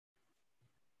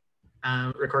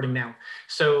Recording now.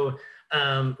 So,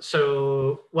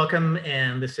 so welcome,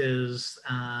 and this is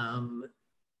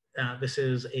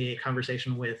a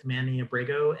conversation with Manny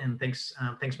Abrego, and thanks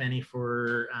Manny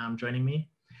for joining me.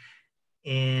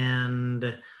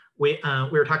 And we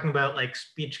were talking about like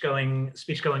speech going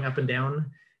up and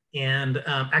down, and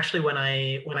actually when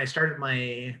I started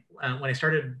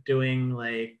doing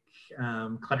like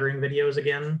cluttering videos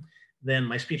again, then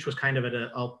my speech was kind of at an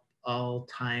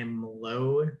all-time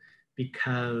low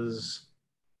because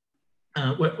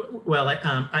living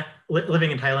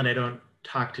in Thailand, I don't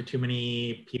talk to too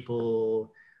many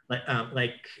people like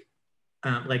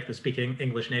the speaking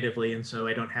English natively, and so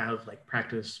I don't have like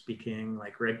practice speaking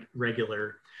like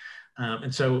regular.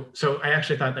 And so I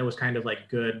actually thought that was kind of like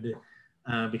good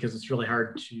because it's really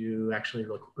hard to actually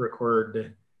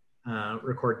record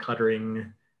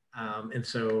cluttering.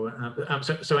 So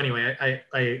anyway,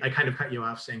 I kind of cut you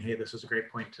off saying, hey, this is a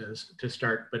great point to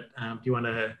start. But do you want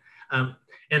to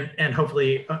and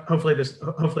hopefully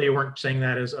you weren't saying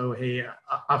that as, oh, hey,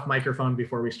 off microphone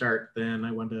before we start. Then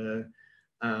I want to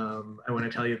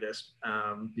tell you this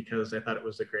because I thought it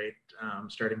was a great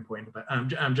starting point. But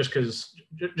just because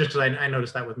I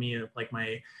noticed that with me, like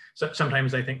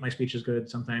sometimes I think my speech is good,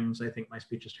 sometimes I think my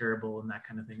speech is terrible, and that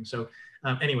kind of thing. So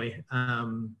anyway,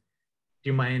 do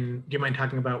you mind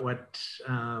talking about what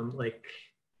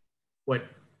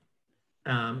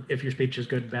if your speech is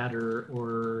good, bad,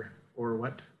 or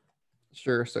what?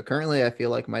 Sure. So currently, I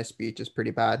feel like my speech is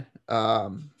pretty bad.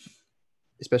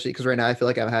 Especially because right now I feel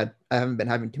like I haven't been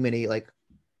having too many like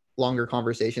longer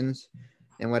conversations,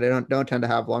 and when I don't tend to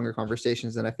have longer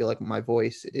conversations, then I feel like my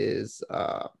voice is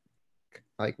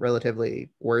like relatively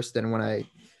worse than when I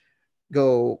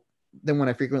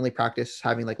frequently practice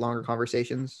having like longer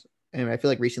conversations. And I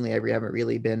feel like recently I haven't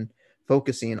really been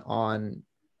focusing on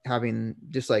having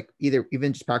just like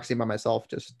even just practicing by myself,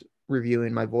 just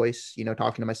reviewing my voice,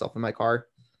 talking to myself in my car.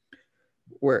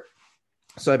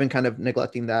 So I've been kind of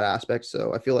neglecting that aspect.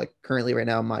 So I feel like currently right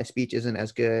now my speech isn't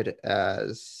as good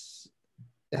as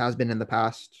it has been in the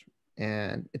past,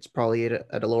 and it's probably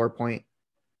at a lower point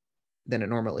than it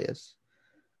normally is,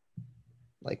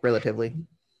 like relatively.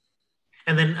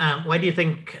 And then why do you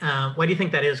think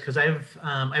that is? Because I've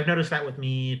noticed that with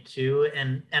me too,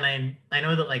 and I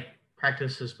know that like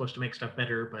practice is supposed to make stuff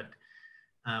better, but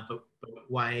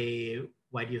why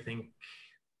do you think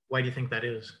that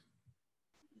is?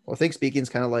 Well, I think speaking is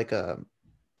kind of like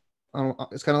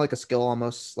it's kind of like a skill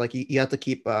almost. Like you have to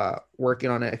keep working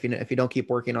on it. If you don't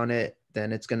keep working on it,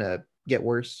 then it's gonna get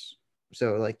worse.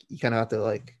 So like you kind of have to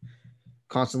like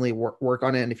constantly work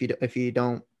on it. And if you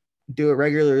don't do it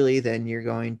regularly, then you're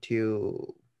going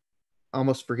to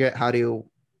almost forget how to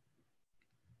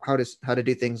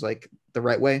do things like the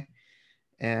right way,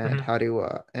 and Mm-hmm. how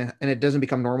to and it doesn't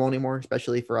become normal anymore,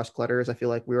 especially for us clutters. I feel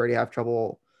like we already have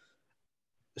trouble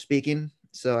speaking,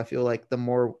 so I feel like the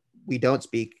more we don't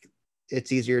speak,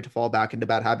 it's easier to fall back into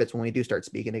bad habits when we do start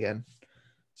speaking again.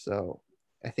 So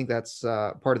I think that's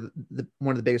part of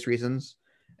one of the biggest reasons.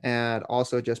 And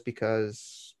also just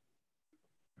because,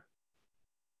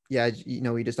 yeah,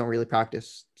 we just don't really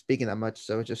practice speaking that much.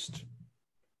 So it's just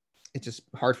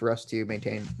hard for us to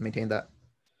maintain that.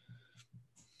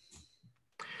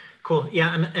 Cool.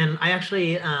 Yeah, and I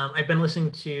actually I've been listening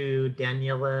to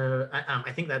Daniela.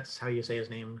 I think that's how you say his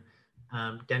name,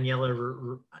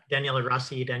 Daniela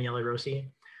Rossi.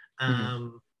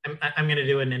 Mm-hmm. I'm going to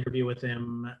do an interview with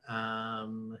him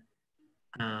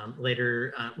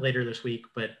later this week.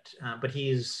 But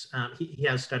he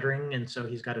has stuttering, and so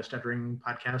he's got a stuttering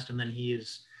podcast, and then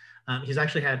he's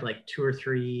actually had like 2 or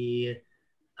 3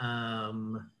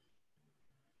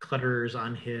 clutters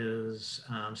on his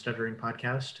stuttering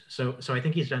podcast. So I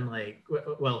think he's done like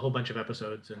a whole bunch of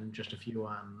episodes and just a few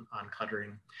on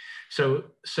cluttering. So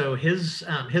his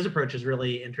approach is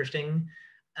really interesting.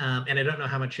 And I don't know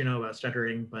how much you know about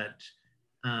stuttering, but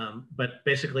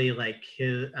basically like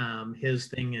his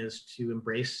thing is to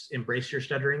embrace your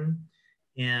stuttering,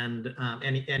 and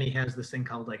he has this thing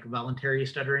called like voluntary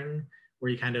stuttering,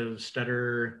 where you kind of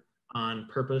stutter on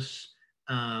purpose.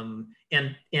 And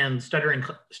stuttering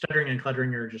and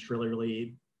cluttering are just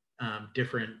really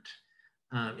different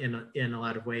in a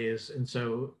lot of ways. And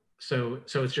so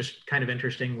it's just kind of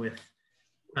interesting with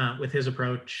his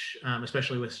approach,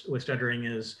 especially with stuttering,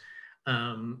 is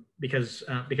because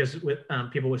with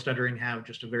people with stuttering have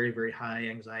just a very high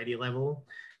anxiety level,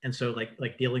 and so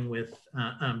like dealing with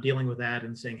that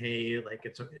and saying, hey, like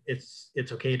it's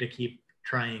okay to keep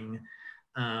trying,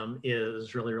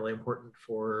 is really important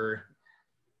for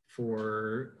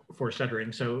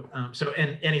stuttering. So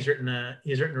and he's written a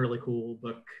really cool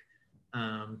book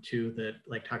too, that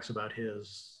like talks about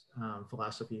his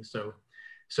philosophy. So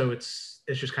it's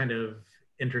just kind of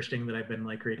interesting that I've been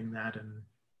like reading that,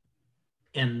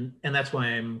 and that's why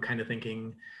I'm kind of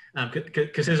thinking,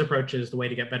 because his approach is the way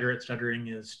to get better at stuttering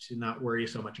is to not worry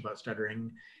so much about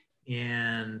stuttering.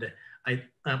 And I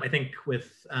think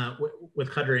with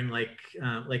cluttering,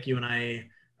 like you and I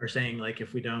are saying, like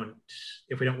if we don't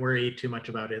worry too much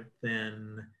about it,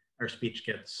 then our speech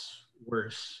gets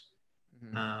worse,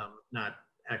 not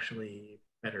actually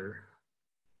better.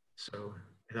 So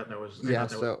I Yeah. thought that was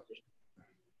So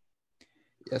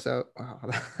yeah. So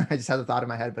I just had the thought in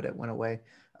my head, but it went away.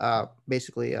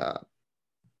 Basically,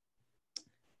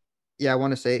 yeah, I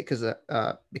want to say because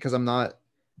I'm not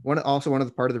one of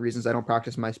the part of the reasons I don't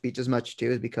practice my speech as much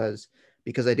too is because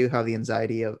I do have the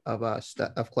anxiety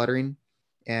of cluttering,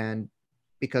 and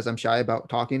because I'm shy about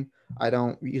talking, I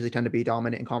don't usually tend to be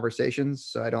dominant in conversations,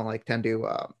 so I don't like tend to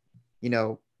you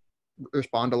know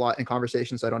respond a lot in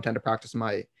conversations. So I don't tend to practice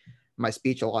my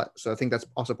speech a lot. So I think that's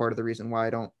also part of the reason why I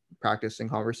don't practice in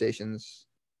conversations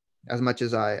as much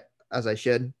as I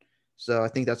should. So I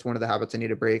think that's one of the habits I need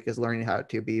to break is learning how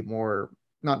to be more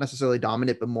not necessarily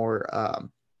dominant, but more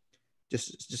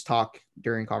just talk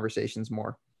during conversations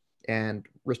more and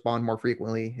respond more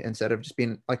frequently instead of just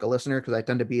being like a listener because I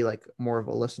tend to be like more of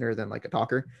a listener than like a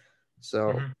talker.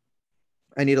 So Mhm.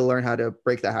 I need to learn how to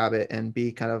break the habit and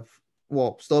be kind of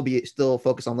still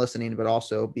focus on listening, but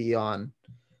also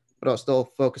but I'll still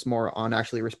focus more on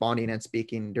actually responding and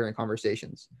speaking during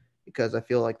conversations because I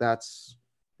feel like that's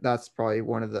probably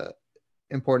one of the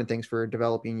important things for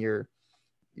developing your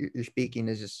speaking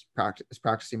is just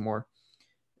practicing more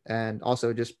and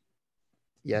also just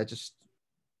yeah just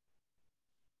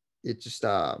it just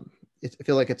I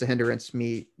feel like it's a hindrance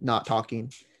me not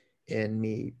talking and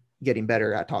me getting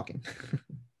better at talking.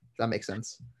 That makes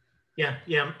sense. Yeah,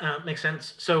 yeah, makes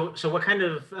sense. So what kind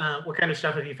of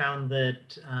stuff have you found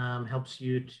that helps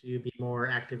you to be more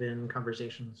active in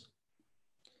conversations?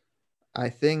 I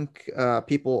think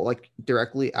people like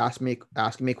directly asking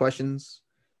me questions.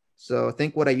 So I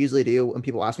think what I usually do when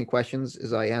people ask me questions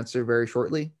is I answer very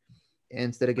shortly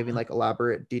instead of giving like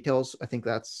elaborate details. I think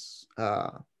that's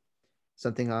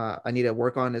something I need to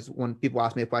work on is when people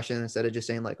ask me a question, instead of just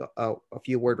saying like a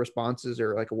few word responses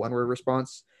or like a one word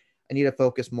response, I need to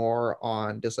focus more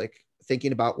on just like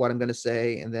thinking about what I'm going to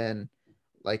say and then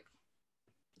like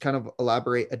kind of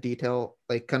elaborate a detail,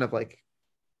 like kind of like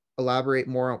elaborate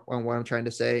more on what I'm trying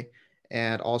to say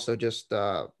and also just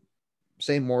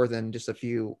say more than just a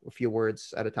few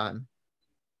words at a time.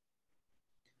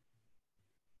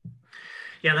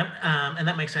 Yeah, and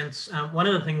that makes sense. One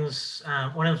of the things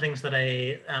that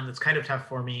that's kind of tough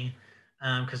for me,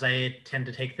 because I tend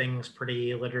to take things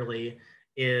pretty literally,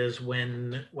 is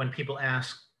when people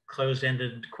ask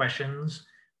closed-ended questions,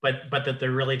 but that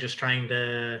they're really just trying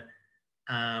to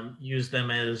use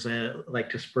them as like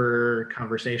to spur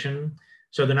conversation.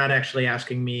 So they're not actually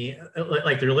asking me,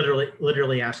 like they're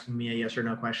literally asking me a yes or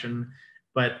no question.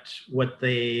 But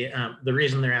the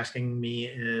reason they're asking me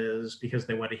is because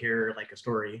they want to hear like a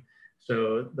story.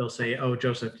 So they'll say, "Oh,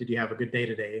 Joseph, did you have a good day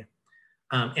today?"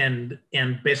 And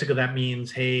basically that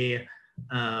means, "Hey,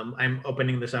 I'm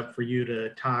opening this up for you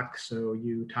to talk, so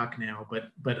you talk now."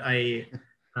 But I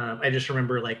just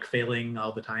remember like failing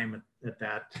all the time at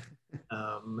that.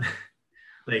 Um,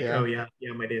 like, Yeah. oh yeah,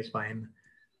 yeah, my day is fine.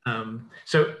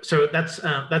 So that's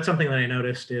something that I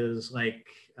noticed is like,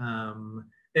 and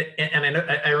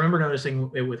I remember noticing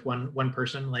it with one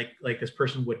person, like this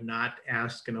person would not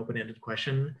ask an open-ended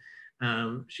question.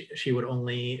 She would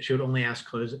only ask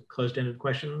closed-ended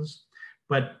questions,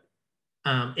 but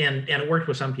and it worked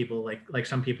with some people. Like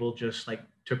some people just like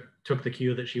took the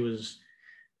cue that she was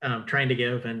trying to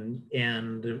give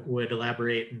and would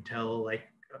elaborate and tell like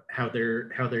how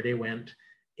their day went.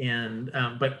 And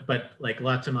but like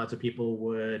lots and lots of people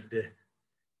would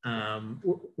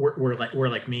were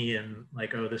like me and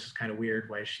like, oh, this is kind of weird.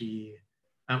 Why is she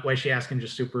asking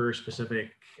just super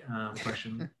specific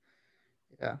questions?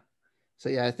 Yeah. So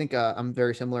yeah, I think I'm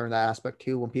very similar in that aspect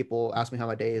too. When people ask me how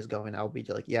my day is going, I'll be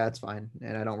like, "Yeah, it's fine,"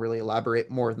 and I don't really elaborate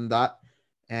more than that.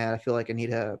 And I feel like I need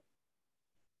to,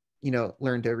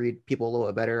 learn to read people a little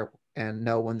bit better and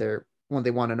know when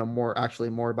they want to know more, actually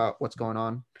more about what's going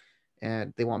on,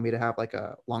 and they want me to have like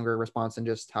a longer response than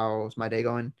just how's my day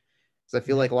going. Because I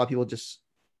feel Mm-hmm. like a lot of people just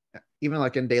even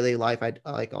like in daily life,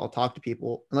 I'll talk to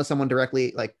people unless someone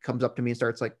directly like comes up to me and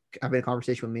starts like having a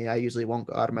conversation with me. I usually won't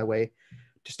go out of my way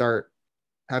to start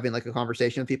having like a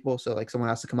conversation with people. So like someone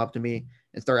has to come up to me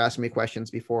and start asking me questions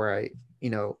before I,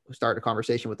 start a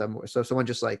conversation with them. So if someone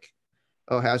just like,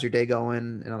 "Oh, how's your day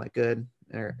going?" And I'm like, "Good,"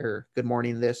 or "Good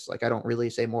morning." This like I don't really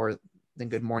say more than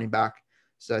 "Good morning" back.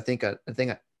 So I think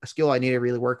a skill I need to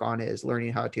really work on is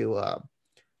learning how to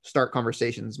start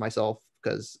conversations myself,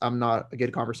 because I'm not a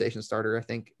good conversation starter, I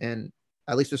think. And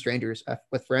at least with strangers,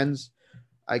 with friends,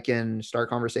 I can start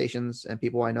conversations, and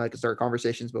people I know I can start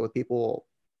conversations, but with people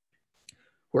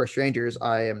who are strangers,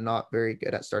 I am not very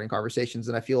good at starting conversations.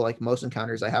 And I feel like most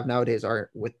encounters I have nowadays are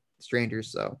with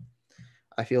strangers. So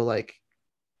I feel like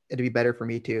it'd be better for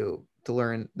me to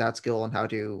learn that skill and how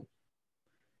to,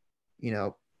 you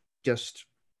know, just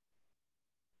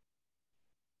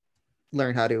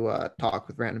learn how to talk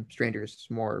with random strangers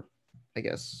more, I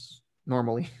guess,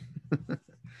 normally.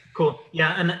 Cool.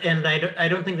 Yeah, and I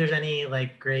don't think there's any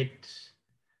like great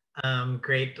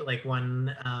like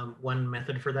one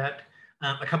method for that.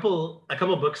 A couple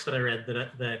books that I read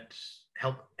that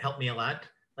helped me a lot,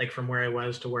 like from where I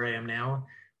was to where I am now,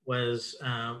 was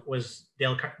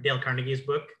Dale Carnegie's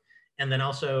book, and then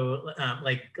also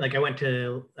like I went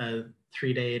to a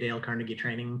 3-day Dale Carnegie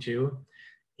training too,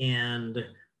 and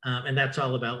that's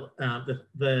all about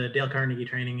the Dale Carnegie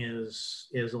training is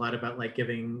a lot about like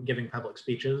giving public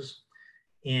speeches,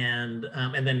 and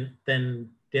then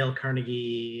Dale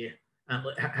Carnegie,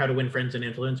 How to Win Friends and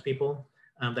Influence People.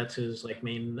 That's his like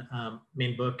main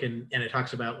book, and it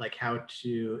talks about like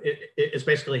it's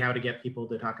basically how to get people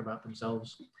to talk about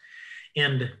themselves.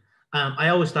 And I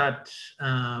always thought,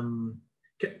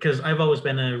 because I've always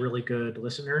been a really good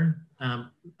listener,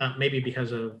 maybe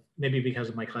because of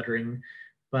my cluttering,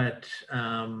 but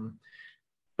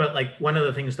but like one of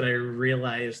the things that I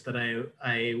realized that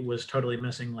I was totally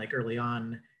missing like early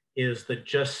on is that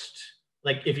just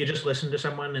like if you just listen to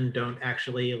someone and don't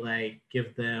actually like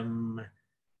give them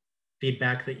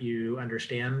feedback that you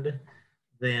understand,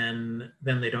 then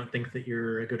they don't think that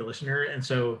you're a good listener. And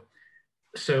so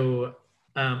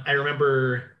I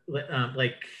remember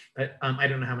I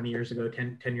don't know how many years ago,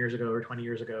 10 years ago or 20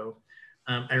 years ago,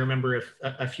 I remember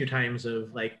a few times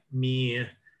of like me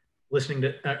listening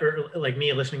to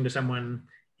me listening to someone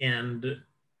and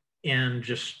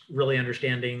just really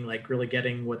understanding, like really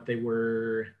getting what they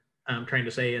were trying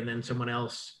to say, and then someone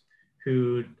else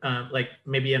who like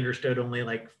maybe understood only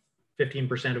like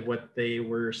 15% of what they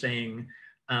were saying,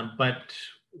 but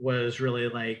was really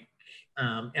like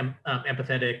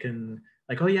empathetic and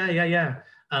like, oh yeah,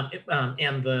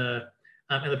 and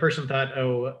the person thought,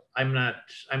 oh, I'm not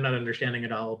understanding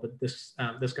at all, but this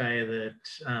guy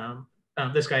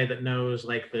that knows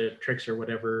like the tricks or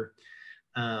whatever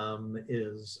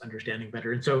is understanding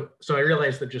better. And so I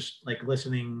realized that just like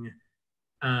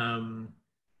um,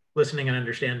 listening and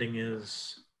understanding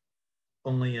is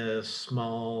only a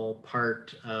small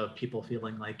part of people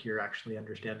feeling like you're actually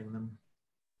understanding them.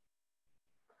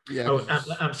 Yeah, Oh,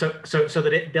 because so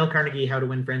the Dale Carnegie How to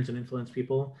Win Friends and Influence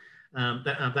People,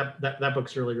 that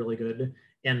book's really good,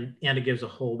 and it gives a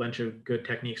whole bunch of good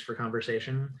techniques for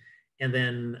conversation. And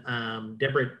then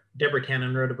Deborah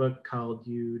Tannen wrote a book called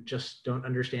You Just Don't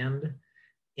Understand,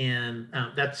 and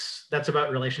that's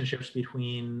about relationships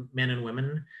between men and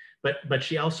women. But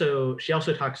she also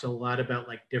talks a lot about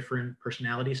like different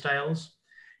personality styles,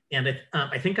 and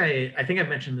I think I've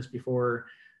mentioned this before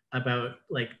about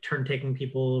like turn taking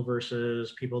people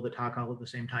versus people that talk all at the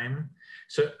same time.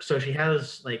 So she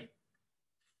has like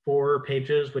 4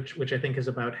 pages, which I think is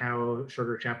about how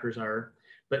shorter chapters are,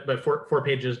 but four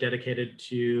pages dedicated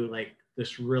to like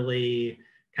this really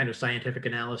kind of scientific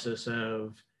analysis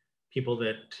of people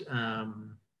that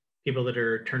people that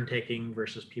are turn taking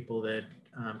versus people that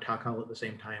talk all at the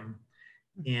same time,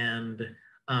 and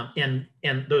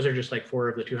and those are just like 4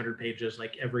 of the 200 pages.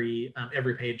 Like every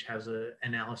page has a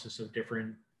analysis of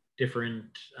different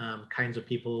kinds of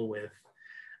people with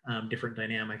different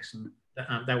dynamics, and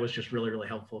that was just really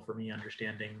helpful for me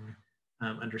understanding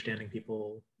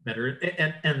people better.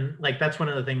 And like that's one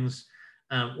of the things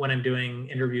when I'm doing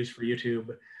interviews for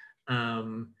YouTube.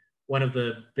 One of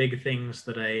the big things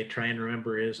that I try and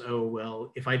remember is, oh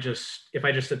well, if I just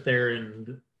sit there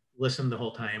and listen the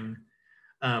whole time,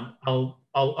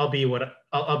 I'll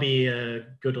be a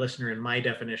good listener in my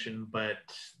definition, but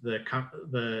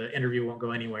the interview won't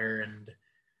go anywhere,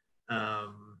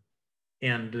 um,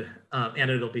 and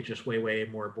it'll be just way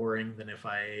more boring than if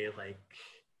I like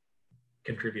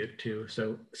contribute to.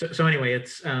 So anyway,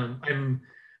 it's I'm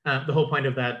the whole point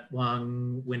of that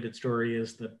long-winded story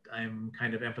is that I'm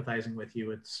kind of empathizing with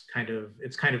you. It's kind of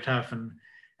tough, and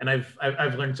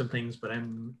I've learned some things, but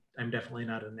I'm definitely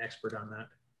not an expert on that.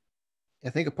 I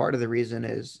think a part of the reason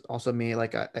is also me.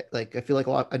 Like I feel like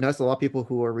I noticed a lot of people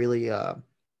who are really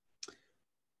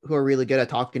good at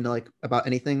talking to like about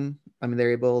anything. I mean,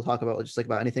 they're able to talk about just like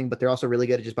about anything, but they're also really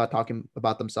good at just about talking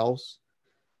about themselves.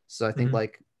 So I think Mm-hmm.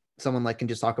 like someone like can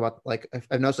just talk about like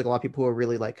I've noticed like a lot of people who are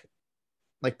really like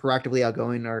like proactively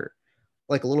outgoing or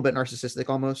like a little bit narcissistic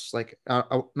almost. Like not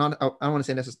I don't want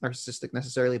to say narcissistic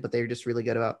necessarily, but they're just really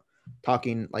good about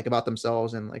talking like about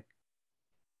themselves and like,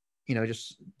 you know,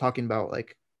 just talking about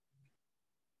like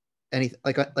anything,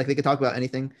 like they could talk about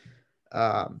anything.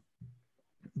 Um,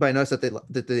 but I noticed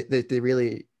that they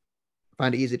really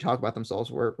find it easy to talk about themselves.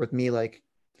 Where with me, like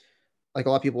a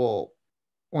lot of people,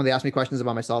 when they ask me questions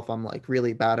about myself, I'm like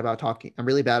really bad about talking. I'm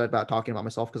really bad about talking about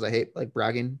myself because I hate like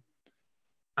bragging.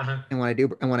 Uh-huh. And when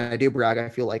I do brag, I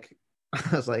feel like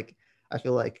I was like, I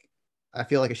feel like I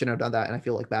feel like I shouldn't have done that, and I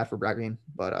feel like bad for bragging.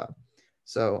 But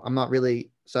so I'm not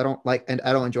really, so I don't like, and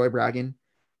I don't enjoy bragging.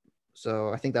 So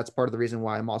I think that's part of the reason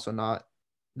why I'm also not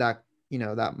that, you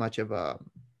know, that much of a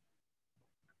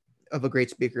great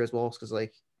speaker as well, because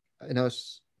like I know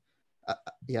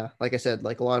yeah, like I said,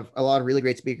 like a lot of really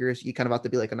great speakers, you kind of have to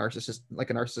be like a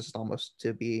narcissist almost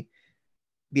to be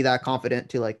that confident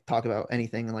to like talk about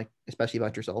anything, and like especially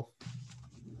about yourself.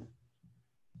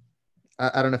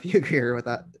 I don't know if you agree with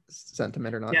that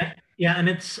sentiment or not. Yeah, yeah, and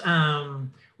it's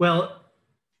well,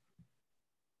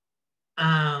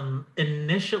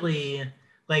 initially,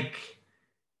 like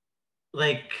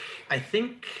like I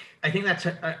think I think that's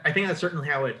certainly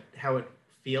how it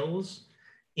feels.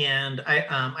 And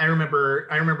I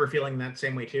remember feeling that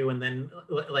same way too. And then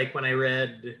like when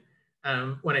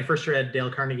I first read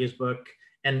Dale Carnegie's book,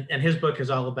 and his book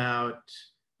is all about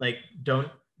like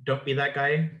don't be that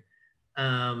guy.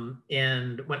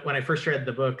 And when I first read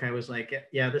the book, I was like,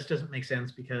 yeah, this doesn't make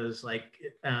sense because like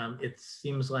it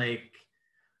seems like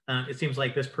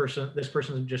this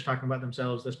person's just talking about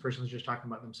themselves, this person's just talking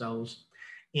about themselves.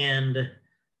 And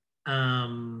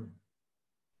um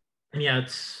and yeah,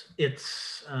 it's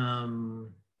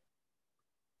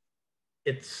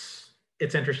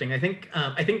interesting. I think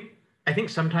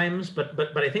sometimes,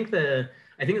 but I think the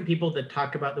people that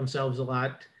talk about themselves a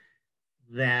lot,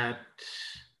 that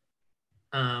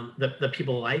the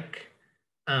people like,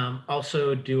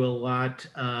 also do a lot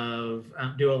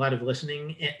of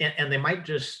listening, and they might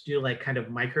just do like kind of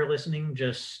micro listening,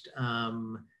 just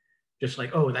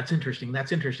like, oh, that's interesting,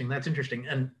 that's interesting, that's interesting,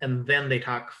 and then they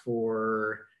talk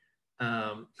for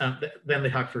then they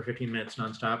talk for 15 minutes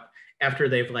nonstop after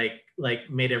they've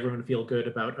made everyone feel good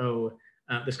about, oh,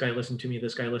 this guy listened to me,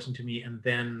 this guy listened to me, and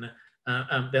then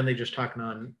they just talk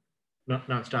nonstop.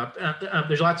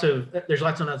 There's lots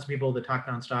of people that talk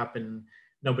nonstop and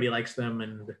nobody likes them,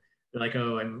 and they're like,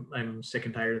 oh, I'm sick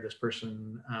and tired of this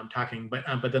person talking.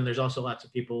 But then there's also lots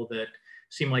of people that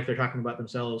seem like they're talking about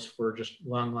themselves for just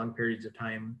long periods of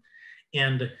time.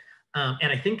 And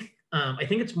I think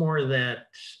it's more that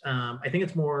I think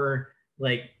it's more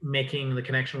like making the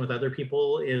connection with other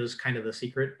people is kind of the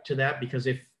secret to that, because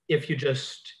if you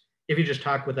just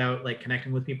talk without like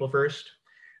connecting with people first,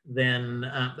 then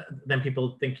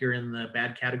people think you're in the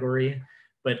bad category.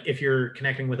 But if you're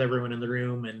connecting with everyone in the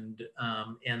room,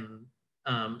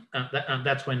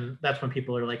 that's when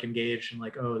people are like engaged and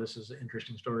like, oh, this is an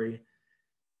interesting story.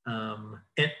 And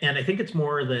I think it's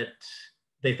more that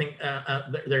they think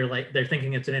they're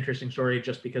thinking it's an interesting story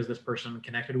just because this person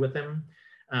connected with them,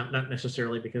 not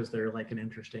necessarily because they're like an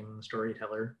interesting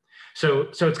storyteller. So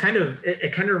it's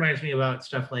it kind of reminds me about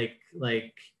stuff like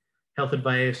health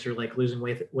advice, or like losing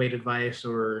weight advice,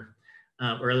 or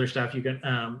other stuff. You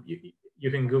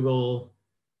can Google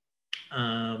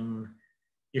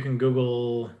you can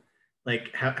Google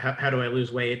like how do I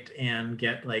lose weight, and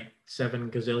get like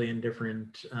 7 gazillion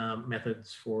different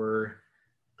methods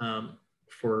um,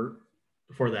 for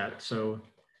that.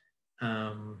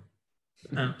 Um,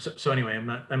 so anyway, I'm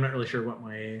not really sure what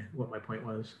my point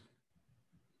was.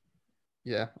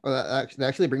 Yeah, well, that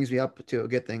actually brings me up to a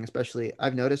good thing. Especially,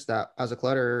 I've noticed that as a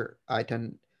clutterer, I'll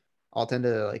tend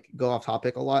to like go off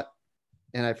topic a lot,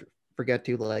 and forget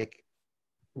to like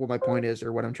what my point is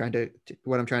or what I'm trying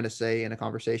to say in a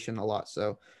conversation a lot.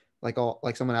 So, like I'll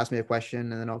like someone ask me a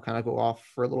question, and then I'll kind of go off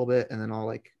for a little bit, and then I'll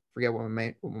like forget what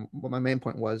my main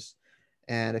point was.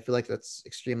 And I feel like that's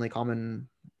extremely common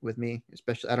with me.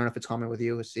 Especially, I don't know if it's common with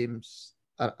you. It seems.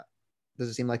 Does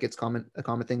it seem like it's a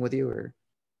common thing with you, or?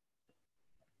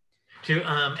 To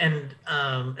and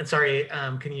sorry,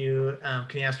 can you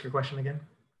ask your question again?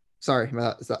 Sorry,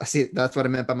 see, that's what I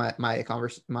meant by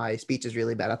my speech is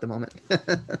really bad at the moment.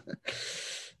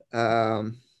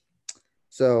 um,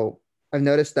 so I've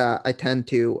noticed that I tend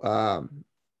to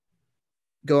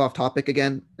go off topic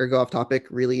again, or go off topic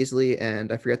really easily,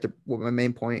 and I forget what my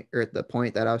main point, or the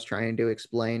point that I was trying to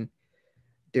explain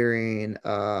during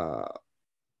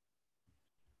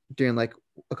like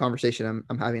a conversation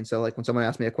I'm having. So like when someone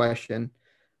asks me a question,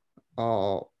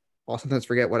 I'll sometimes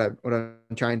forget what I'm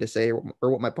trying to say, or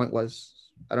what my point was.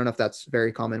 I don't know if that's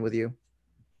very common with you.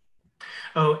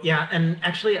 Oh yeah, and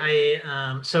actually,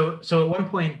 so at one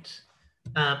point,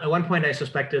 I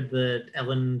suspected that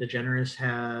Ellen DeGeneres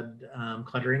had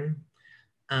cluttering,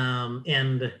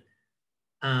 and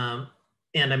um,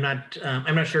 and I'm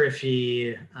not sure if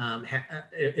she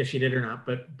did or not,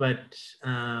 but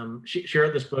she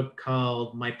wrote this book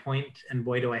called My Point, and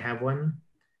boy do I have one,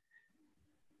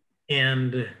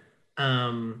 and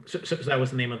so that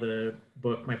was the name of the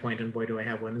book, My Point, and boy do I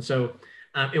have one, and so.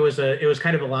 It was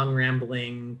kind of a long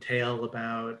rambling tale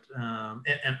about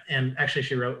and actually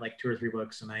she wrote like 2 or 3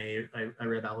 books and I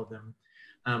read all of them,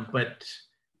 but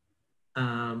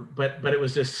but it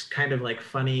was this kind of like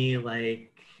funny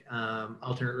like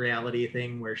alternate reality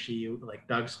thing where she like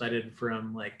dog sledded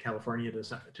from like California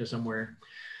to somewhere,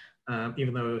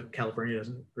 even though California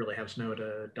doesn't really have snow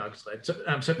to dog sled. So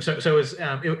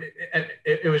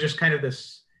it was just kind of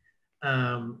this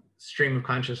stream of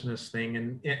consciousness thing,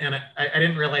 and I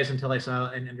didn't realize until I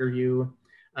saw an interview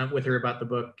with her about the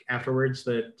book afterwards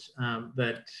that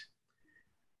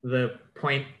the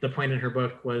point in her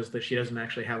book was that she doesn't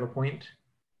actually have a point.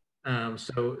 I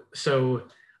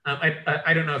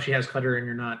don't know if she has cluttering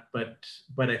or not, but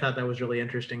I thought that was really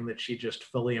interesting that she just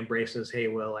fully embraces, hey,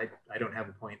 well, I don't have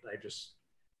a point. I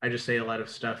just say a lot of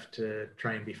stuff to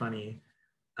try and be funny.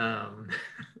 Um,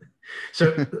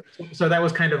 so so that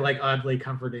was kind of like oddly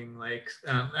comforting, like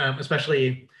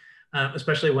especially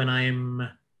when I'm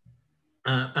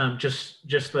just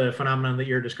the phenomenon that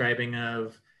you're describing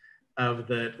of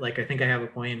the like I think I have a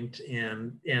point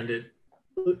and it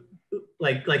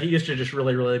like it used to just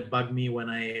really bug me when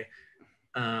I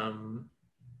um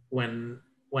when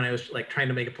I was like trying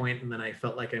to make a point and then I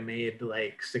felt like I made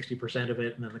like 60% of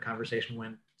it and then the conversation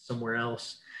went somewhere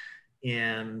else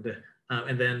and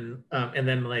and then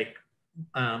like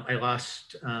I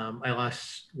lost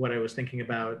what I was thinking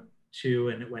about too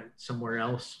and it went somewhere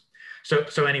else.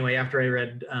 So anyway, after I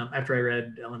read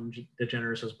Ellen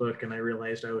DeGeneres' book and I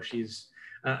realized, oh, she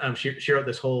wrote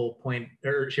this whole point,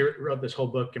 or she wrote this whole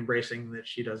book embracing that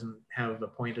she doesn't have a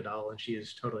point at all and she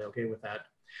is totally okay with that.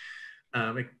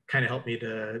 It kind of helped me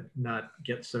to not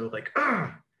get so like,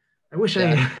 ah, I wish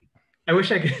Yeah. I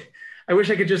wish I could, I wish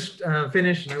I could just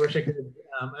finish, and I wish I could.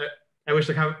 I wish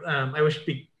I wish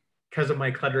because of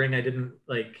my cluttering, I didn't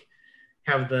like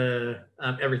have the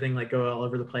everything like go all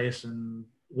over the place and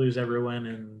lose everyone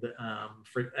and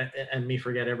me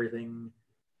forget everything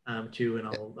too and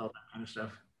all that kind of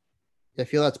stuff. I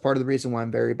feel that's part of the reason why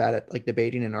I'm very bad at like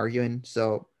debating and arguing.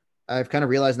 So I've kind of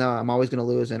realized now I'm always going to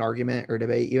lose an argument or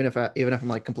debate, even if I'm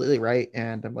like completely right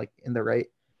and I'm like in the right.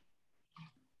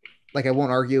 Like I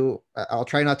won't argue. I'll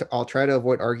try to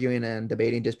avoid arguing and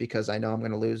debating just because I know I'm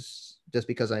going to lose. Just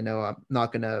because I know I'm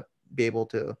not going to be able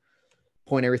to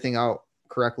point everything out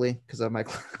correctly because of my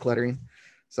cluttering.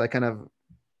 So I kind of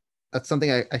that's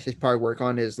something I should probably work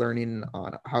on is learning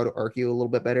on how to argue a little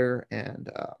bit better and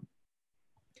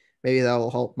maybe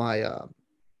that'll help maybe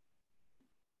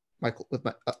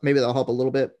that'll help a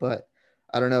little bit, but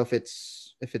I don't know if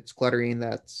it's cluttering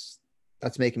that's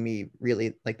making me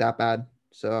really like that bad.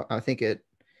 So I think it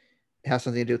has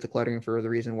something to do with the cluttering for the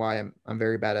reason why I'm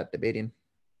very bad at debating.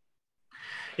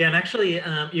 Yeah, and actually,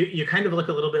 you kind of look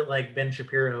a little bit like Ben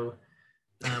Shapiro.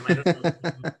 I don't know. I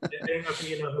don't know if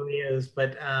you know who he is,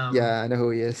 Yeah, I know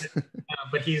who he is.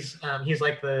 but he's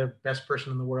like the best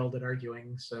person in the world at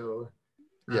arguing. So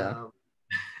Yeah. um,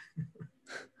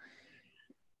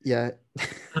 Yeah.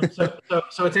 so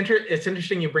it's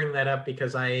interesting you bring that up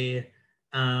because I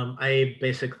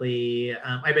basically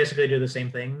do the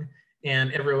same thing,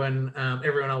 and everyone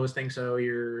always thinks, oh,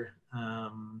 you're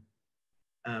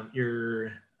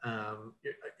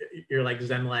you're like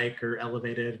Zen like or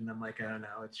elevated, and I'm like, oh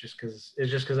no, it's just because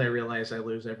I realize I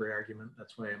lose every argument.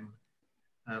 That's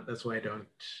why I don't.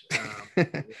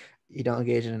 You don't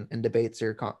engage in debates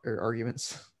or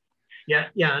arguments. Yeah,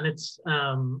 and it's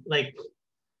like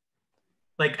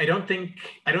I don't think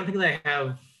that I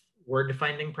have word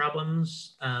finding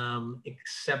problems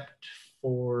except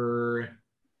for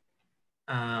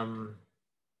um,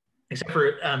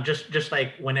 just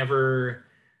like whenever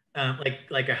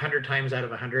like 100 times out of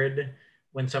 100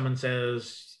 when someone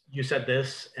says you said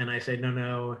this and I say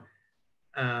no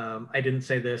I didn't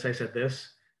say this, I said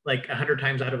this, like 100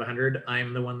 times out of 100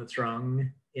 I'm the one that's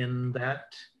wrong in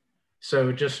that.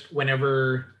 So just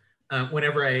whenever and I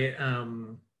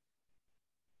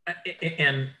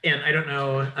don't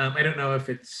know if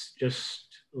it's just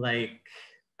like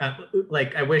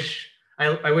I wish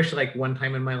like one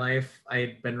time in my life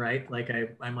I'd been right, like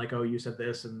I'm like, oh, you said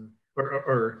this and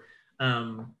or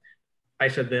I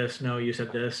said this, no, you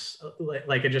said this,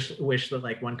 like I just wish that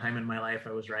like one time in my life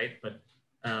I was right, but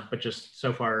just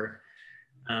so far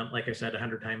like I said,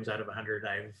 100 times out of 100,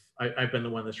 I've been the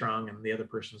one that's wrong, and the other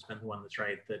person's been the one that's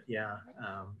right. That yeah,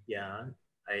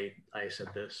 I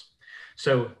said this.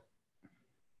 So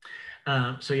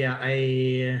so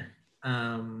yeah,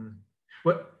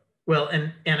 what well,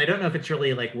 and I don't know if it's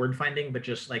really like word finding, but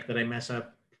just like that I mess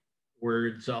up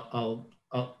words all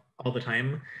the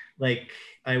time. Like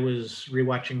I was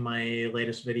rewatching my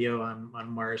latest video on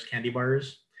Mars candy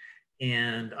bars,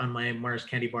 and on my Mars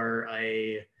candy bar,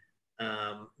 I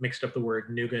mixed up the word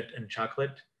nougat and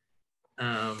chocolate.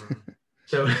 Um,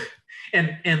 so,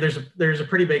 and there's a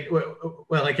pretty big well,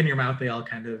 like in your mouth, they all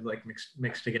kind of like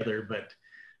mix together, but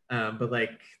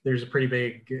like there's a pretty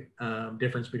big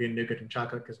difference between nougat and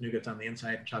chocolate because nougat's on the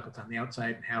inside and chocolate's on the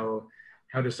outside. And how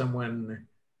does someone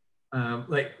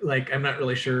like I'm not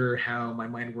really sure how my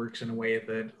mind works in a way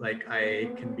that like I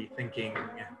can be thinking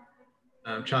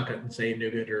chocolate and say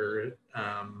nougat or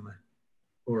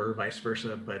vice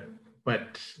versa.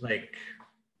 But like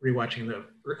rewatching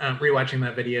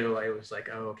that video, I was like,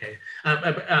 oh okay.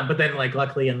 But then like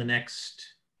luckily in the next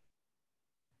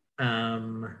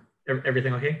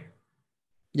everything okay?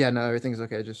 Yeah, no, everything's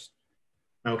okay. Just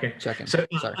Okay. checking. So,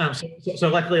 Sorry. so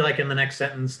luckily, like in the next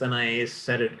sentence, then I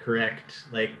said it correct.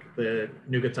 Like the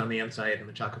nougat's on the inside and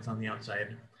the chocolate's on the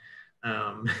outside.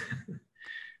 Um,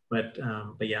 but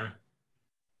yeah.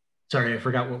 Sorry, I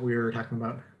forgot what we were talking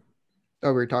about. Oh,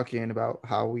 we were talking about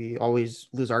how we always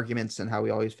lose arguments and how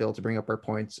we always fail to bring up our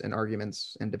points in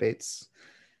arguments and debates.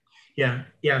 Yeah.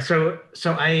 So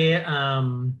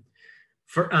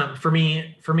for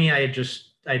me,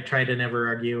 I try to never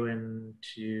argue and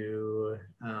to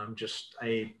just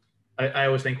I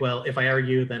always think, well, if I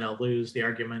argue, then I'll lose the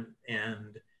argument,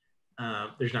 and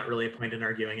there's not really a point in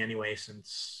arguing anyway,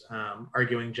 since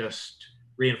arguing just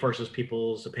reinforces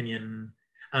people's opinion.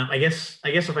 I guess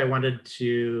if I wanted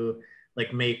to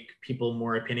like make people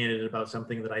more opinionated about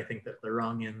something that I think that they're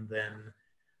wrong in, then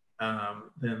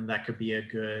that could be a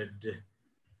good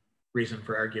reason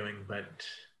for arguing.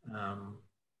 Um,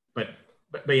 but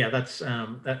but yeah, that's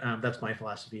my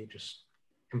philosophy. Just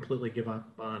completely give up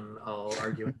on all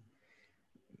arguing.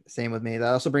 Same with me.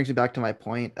 That also brings me back to my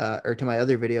point, or to my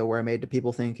other video where I made the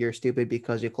people think you're stupid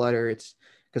because you clutter. It's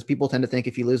because people tend to think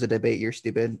if you lose a debate, you're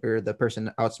stupid, or the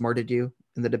person outsmarted you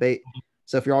in the debate.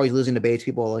 So if you're always losing debates,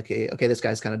 people are like, okay, this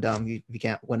guy's kind of dumb. You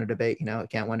can't win a debate, it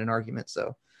can't win an argument.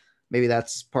 So maybe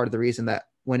that's part of the reason that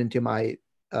went into my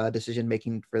decision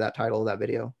making for that title of that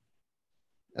video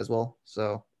as well.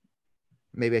 So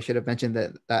maybe I should have mentioned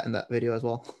that in that video as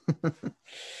well.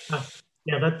 Oh,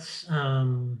 yeah,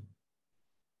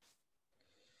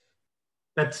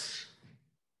 that's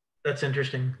that's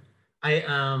interesting. I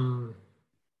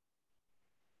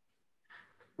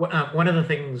one of the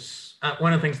things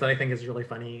that I think is really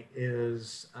funny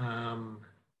is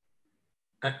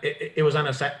it was on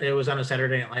a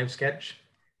Saturday Night Live sketch,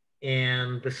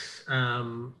 and this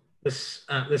guy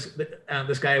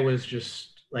was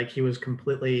just like he was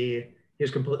completely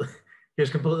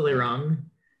wrong,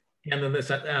 and then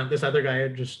this other guy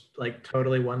had just like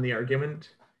totally won the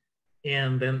argument,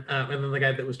 and then the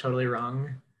guy that was totally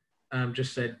wrong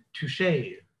just said touche.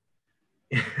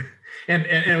 And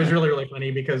it was really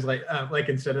funny because like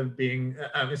instead of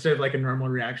like a normal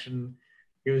reaction,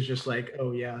 he was just like,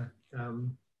 oh yeah,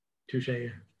 touche.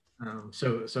 I don't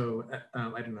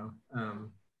know.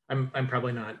 I'm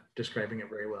probably not describing it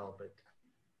very well,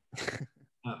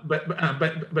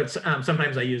 but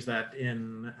sometimes I use that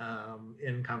in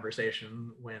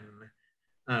conversation when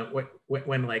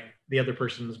like the other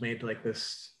person's made like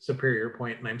this superior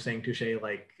point and I'm saying touche,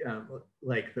 like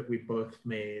that we both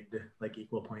made like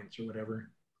equal points or whatever.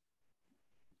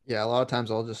 Yeah, a lot of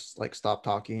times I'll just like stop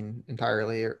talking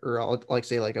entirely, or I'll like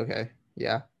say like, okay,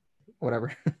 yeah,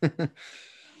 whatever.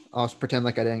 I'll just pretend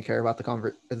like I didn't care about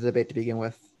the debate to begin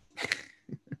with.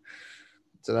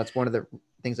 So that's one of the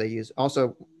things I use.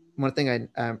 Also, one thing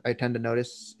I tend to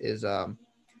notice is I'll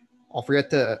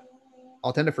forget to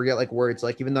I'll tend to forget like words.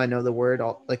 Like even though I know the word,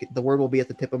 I'll like the word will be at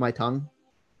the tip of my tongue,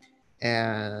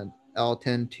 and I'll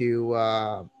tend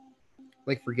to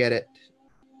like forget it.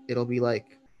 It'll be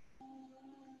like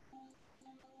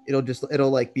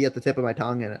it'll like be at the tip of my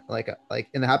tongue, and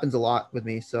and it happens a lot with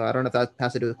me. So I don't know if that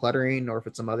has to do with cluttering or if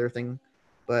it's some other thing,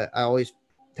 but I always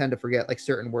tend to forget like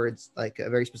certain words like at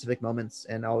very specific moments,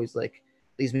 and always like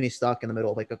leaves me stuck in the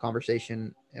middle of like a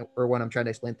conversation or when I'm trying to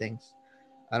explain things.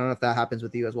 I don't know if that happens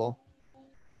with you as well.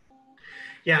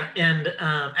 Yeah, and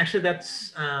actually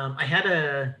that's I had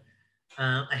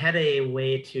a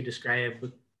way to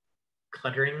describe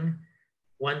cluttering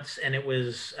once, and it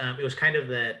was kind of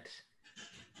that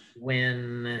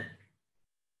when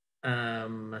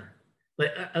um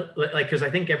because I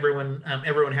think everyone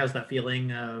has that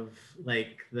feeling of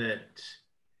like that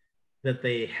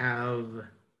they have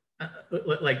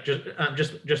like just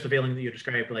the feeling that you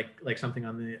described, like something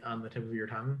on the tip of your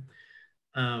tongue.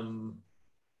 um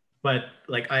but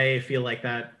like I feel like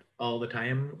that all the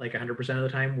time, like 100% of the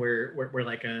time, where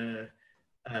like a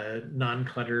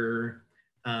non-clutter,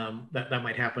 that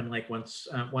might happen like once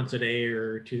a day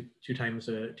or two times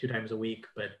a week.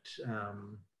 But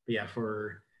yeah,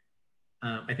 for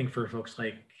I think for folks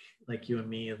like you and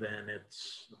me, then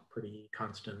it's a pretty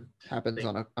constant Happens thing.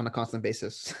 on a constant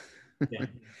basis. Yeah.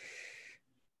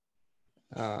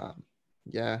 uh,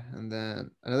 yeah, and then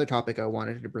another topic I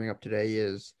wanted to bring up today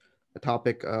is the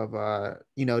topic of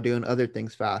doing other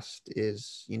things fast.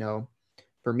 Is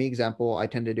for me example, I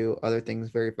tend to do other things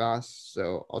very fast,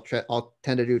 so I'll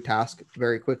tend to do tasks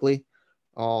very quickly.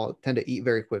 I'll tend to eat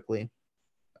very quickly.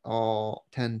 I'll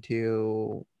tend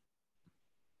to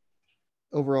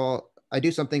overall I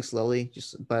do something slowly,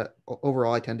 just but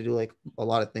overall I tend to do like a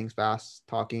lot of things fast,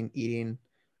 talking, eating,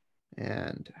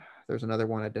 and there's another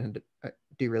one I tend to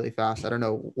do really fast. I don't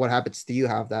know what habits do you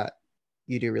have that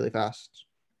you do really fast?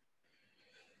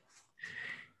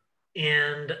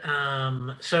 And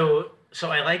so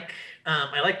I like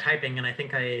typing, and I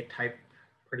think I type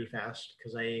pretty fast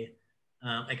because I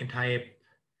can type.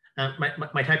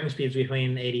 My typing speed is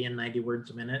between 80 and 90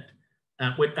 words a minute,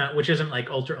 which isn't like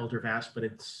ultra fast, but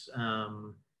it's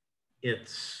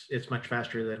much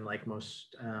faster than like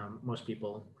most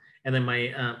people. And then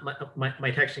my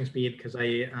texting speed, because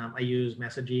I use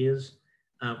messages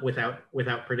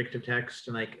without predictive text,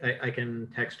 and I can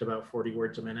text about 40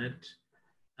 words a minute,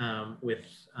 with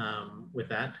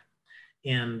that.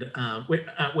 And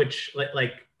which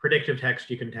like predictive text,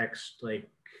 you can text like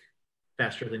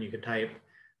faster than you can type,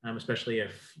 especially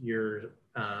if you're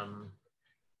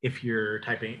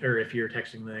typing or if you're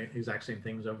texting the exact same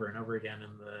things over and over again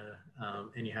in the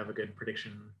and you have a good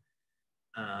prediction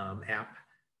app.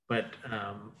 But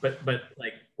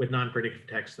like with non-predictive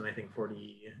text, then I think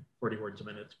 40 words a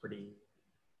minute is pretty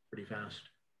fast.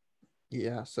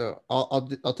 Yeah, so I'll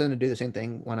tend to do the same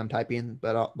thing when I'm typing,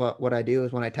 but what I do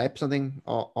is when I type something,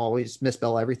 I'll always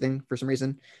misspell everything for some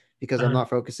reason because I'm Uh, not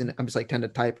focusing. I'm just like tend to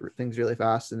type things really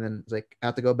fast, and then it's like I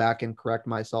have to go back and correct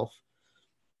myself.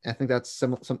 I think that's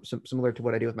similar to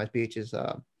what I do with my speech. Is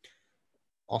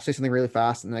I'll say something really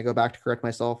fast, and then I go back to correct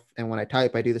myself. And when I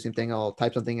type, I do the same thing. I'll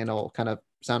type something, and I'll kind of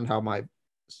sound how my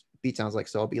speech sounds like.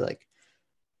 So I'll be like,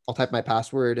 I'll type my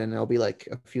password, and it'll be like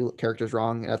a few characters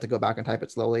wrong. I have to go back and type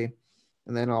it slowly,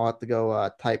 and then I'll have to go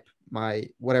type my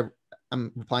whatever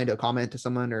I'm replying to a comment to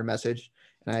someone or a message,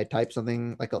 and I type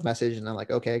something like a message, and I'm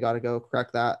like, okay, I gotta go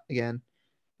correct that again,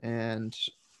 and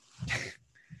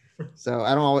so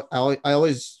I don't I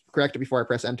always correct it before I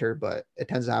press enter, but it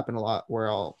tends to happen a lot where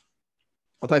I'll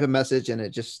type a message and it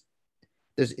just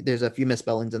there's a few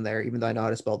misspellings in there, even though I know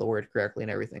how to spell the word correctly and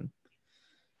everything.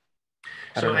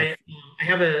 I don't so know.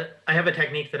 I have a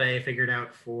technique that I figured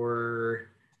out for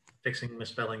fixing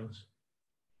misspellings.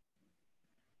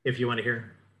 If you want to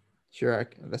hear. Sure,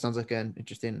 that sounds like an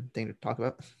interesting thing to talk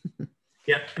about.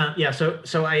 Yeah. So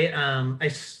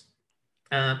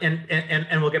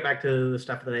and we'll get back to the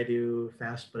stuff that I do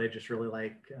fast, but I just really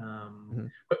like. Mm-hmm.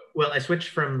 Well, I switched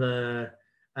from the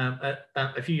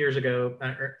a few years ago.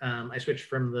 I switched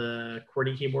from the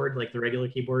QWERTY keyboard, like the regular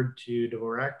keyboard, to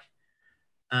Dvorak,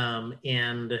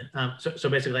 and so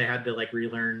basically I had to like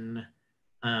relearn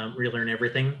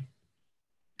everything.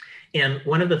 And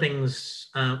one of the things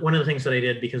that I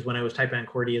did, because when I was typing on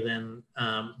QWERTY, then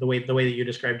the way that you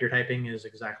described your typing is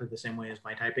exactly the same way as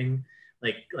my typing.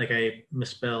 Like I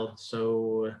misspelled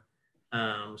so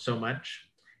much,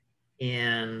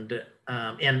 and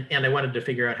I wanted to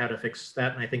figure out how to fix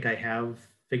that, and I think I have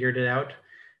figured it out.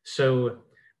 So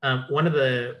one of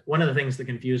the things that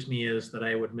confused me is that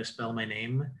I would misspell my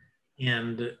name,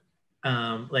 and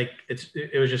like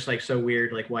it was just like so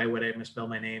weird. Like, why would I misspell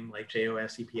my name like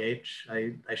Joseph?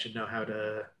 I should know how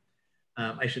to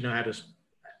I should know how to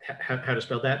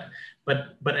spell that.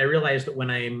 But I realized that when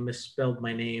I misspelled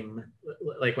my name,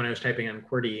 like when I was typing on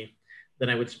QWERTY, then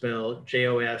I would spell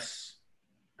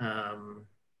um,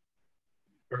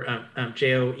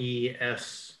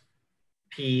 Joesp,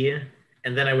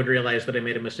 and then I would realize that I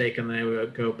made a mistake, and then I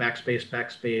would go backspace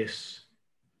seph,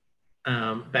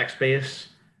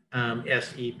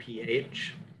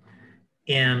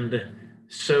 and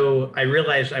so I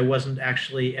realized I wasn't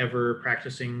actually ever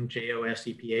practicing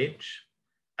joseph.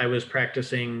 I was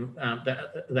practicing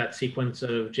that sequence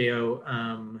of joe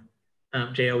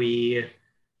joesp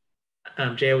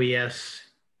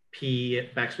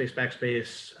backspace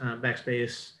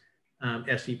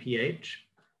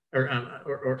seph,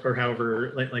 or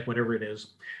however, like whatever it is.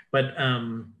 But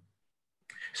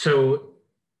so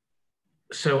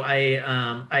so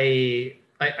I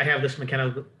have this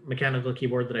mechanical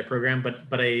keyboard that I program,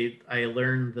 but I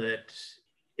learned that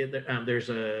there's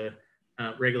a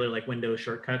regular like Windows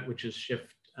shortcut, which is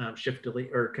shift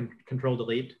delete or control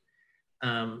delete.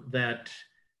 That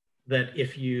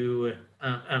if you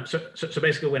so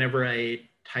basically whenever I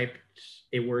typed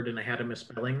a word and I had a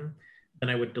misspelling, then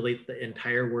I would delete the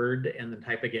entire word and then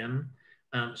type again.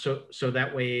 So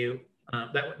that way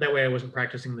that way I wasn't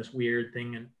practicing this weird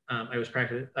thing, and I was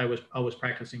always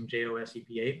practicing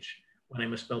JOSEPH when I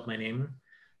misspelled my name,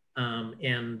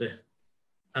 and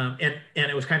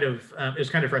it was kind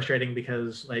of frustrating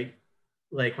because like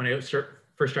when I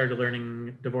first started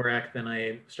learning Dvorak, then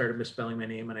I started misspelling my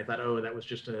name, and I thought, oh, that was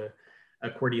just a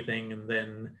QWERTY thing, and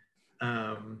then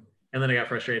I got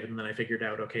frustrated, and then I figured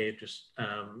out, okay, just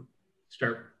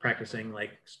start practicing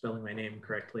like spelling my name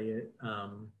correctly,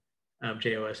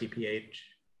 JOSEPH,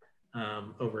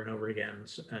 over and over again,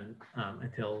 and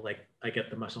until like I get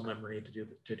the muscle memory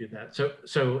to do that.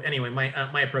 So anyway,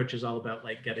 my approach is all about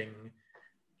like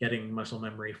getting muscle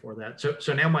memory for that.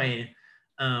 So now my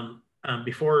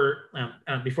before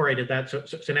I did that,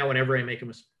 so now whenever I make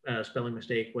a spelling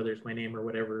mistake, whether it's my name or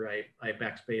whatever, I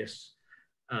backspace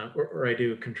or I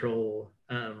do control.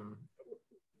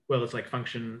 Well, it's like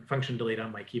function delete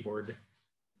on my keyboard,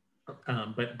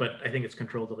 but I think it's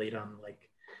control delete on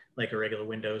like a regular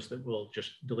Windows that will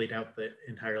just delete out the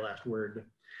entire last word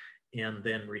and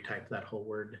then retype that whole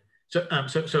word. So at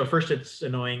first it's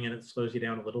annoying and it slows you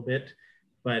down a little bit,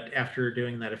 but after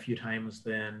doing that a few times,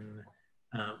 then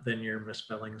your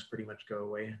misspellings pretty much go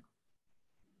away.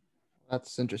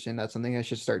 That's interesting. That's something I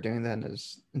should start doing then,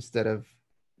 is instead of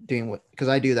doing what, because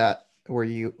I do that where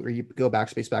you go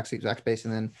backspace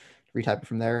and then retype it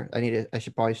from there. I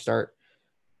should probably start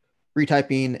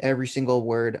retyping every single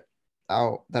word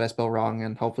out that I spell wrong,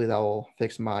 and hopefully that will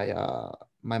fix my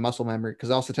my muscle memory.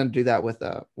 Because I also tend to do that with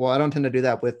I don't tend to do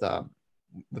that with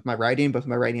my writing, but with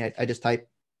my writing I just I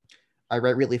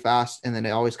write really fast, and then it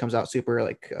always comes out super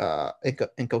like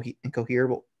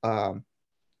incoherable.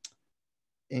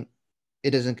 It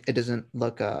doesn't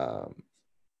look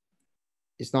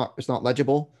it's not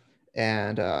legible,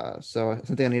 and so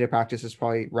something I need to practice is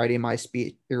probably writing my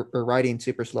speed or writing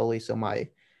super slowly, so my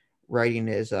writing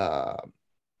is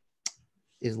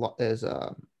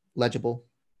legible.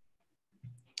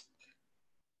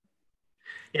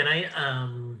 And I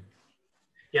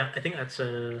think that's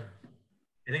a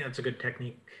good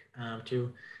technique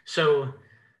too. So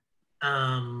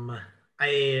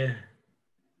I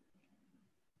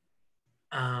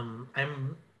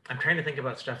I'm trying to think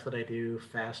about stuff that I do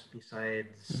fast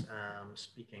besides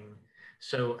speaking.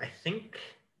 So I think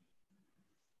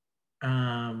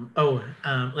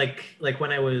like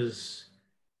when I was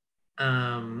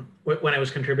when I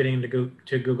was contributing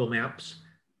to Google Maps,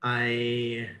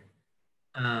 I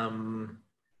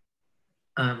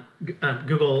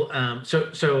Google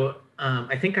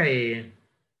I think I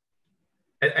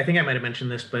think I might have mentioned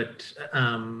this, but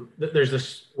there's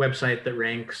this website that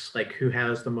ranks like who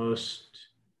has the most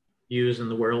views in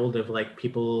the world of like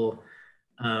people,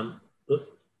 um,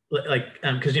 like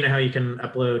because you know how you can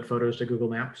upload photos to Google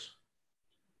Maps.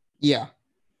 Yeah.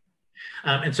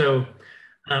 Um, and so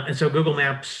Google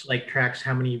Maps like tracks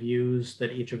how many views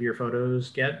that each of your photos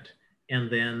get, and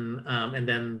then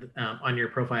on your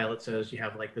profile it says you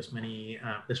have like this many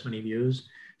views.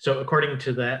 So according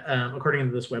to according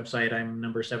to this website, I'm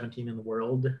number 17 in the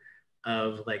world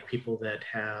of like people that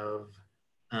have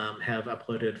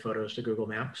uploaded photos to Google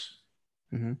Maps.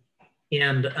 Mm-hmm.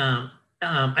 And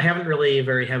I haven't really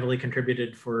very heavily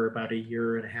contributed for about a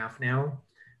year and a half now.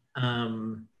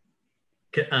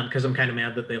 Because I'm kind of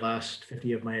mad that they lost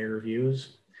 50 of my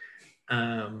reviews.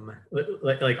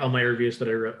 Like all my reviews that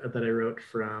I wrote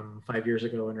from 5 years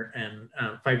ago and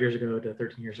 5 years ago to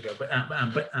 13 years ago.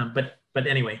 But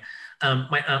anyway,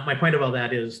 my point of all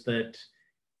that is that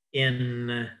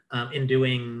in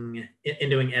doing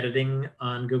editing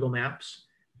on Google Maps,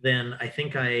 then I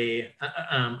think I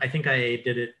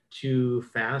did it too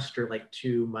fast or like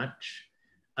too much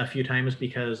a few times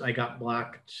because I got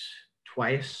blocked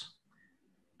twice.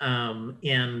 And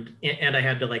I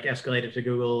had to like escalate it to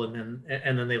Google, and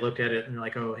then they looked at it and they're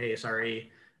like, oh, hey, sorry,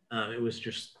 it was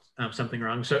just something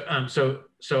wrong. So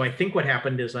I think what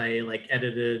happened is I like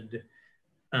edited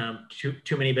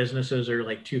too many businesses or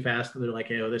like too fast. They're like,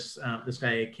 hey, oh, this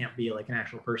guy can't be like an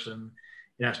actual person.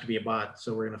 It has to be a bot.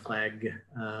 So we're gonna flag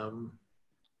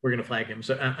him.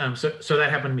 So that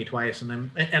happened to me twice,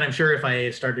 and I'm sure if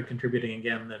I started contributing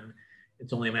again, then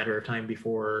it's only a matter of time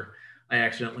before I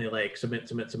accidentally like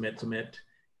submit, and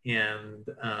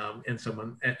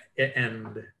someone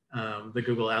and the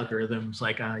Google algorithm's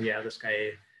like, yeah, this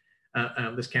guy,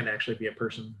 this can't actually be a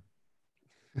person.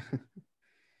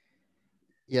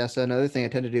 Yeah, so another thing I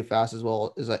tend to do fast as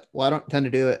well is like, well, I don't tend to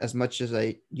do it as much as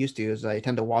I used to, is I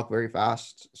tend to walk very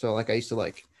fast. So like I used to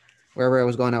like wherever I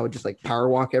was going, I would just like power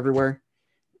walk everywhere.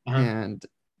 Uh-huh.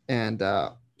 And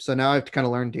so now I've kind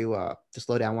of learned to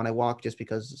slow down when I walk just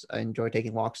because I enjoy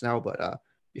taking walks now. But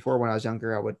before when I was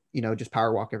younger, I would, just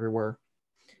power walk everywhere.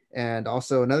 And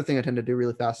also another thing I tend to do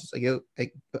really fast is I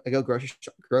go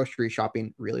grocery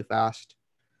shopping really fast.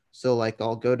 So like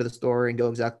I'll go to the store and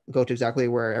go to exactly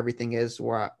where everything is,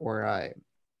 where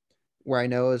I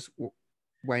know is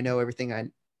where I know everything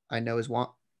I know is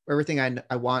want everything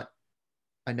I want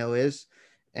I know is,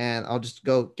 and I'll just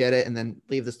go get it and then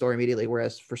leave the store immediately.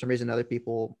 Whereas for some reason I've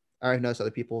noticed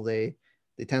other people, they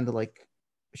tend to like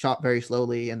shop very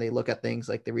slowly, and they look at things,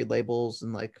 like they read labels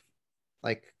and like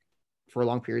for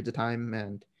long periods of time,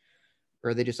 and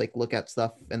or they just like look at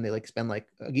stuff and they like spend like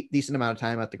a decent amount of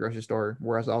time at the grocery store,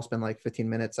 whereas I'll spend like 15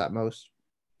 minutes at most,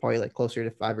 probably like closer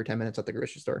to 5 or 10 minutes at the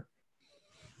grocery store.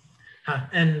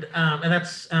 And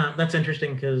that's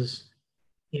interesting because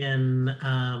in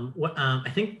what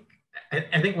I think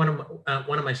one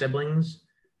of my siblings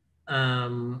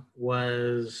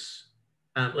was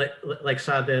like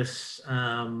saw this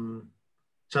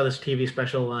TV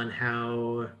special on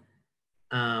how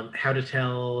to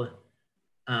tell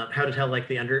like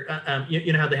the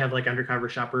you know how they have like undercover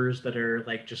shoppers that are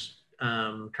like just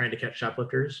trying to catch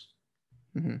shoplifters.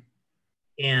 Mm-hmm.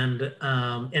 And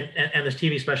this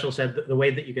TV special said that the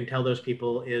way that you can tell those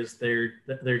people is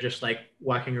they're just like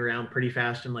walking around pretty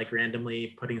fast and like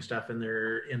randomly putting stuff in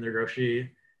their grocery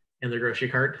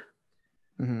cart.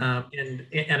 Mm-hmm.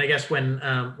 And I guess when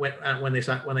they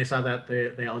saw that,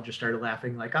 they all just started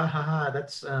laughing like, ah ha ha,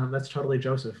 that's totally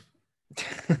Joseph.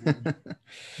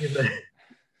 He's a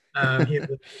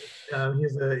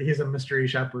he's a mystery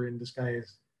shopper in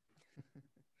disguise.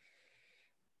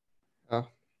 Oh,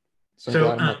 so I'm So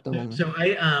glad I'm not the one. so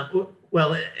I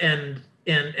well, and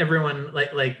everyone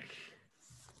like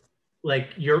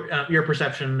your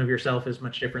perception of yourself is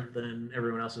much different than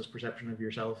everyone else's perception of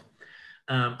yourself.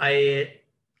 I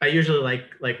usually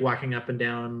like walking up and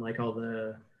down like all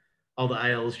the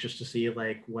aisles just to see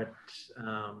like what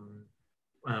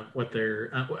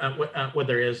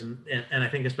there is, and I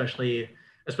think especially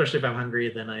if I'm hungry,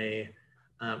 then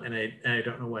and I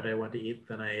don't know what I want to eat,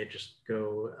 then I just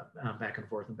go back and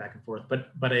forth and back and forth. But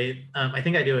I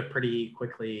think I do it pretty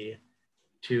quickly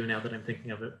too now that I'm thinking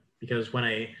of it, because when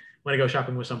I go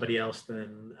shopping with somebody else,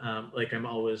 then like I'm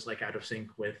always like out of sync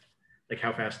with like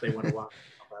how fast they want to walk,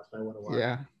 how fast I want to walk.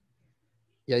 Yeah.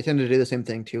 Yeah, I tend to do the same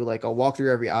thing too. Like I'll walk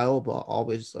through every aisle, but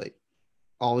always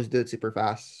do it super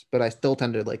fast. But I still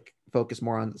tend to like focus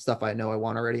more on the stuff I know I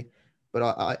want already. But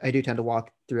I do tend to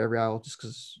walk through every aisle just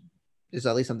because it's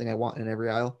at least something I want in every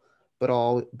aisle. But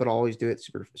I'll always do it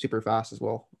super fast as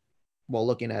well, while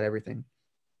looking at everything.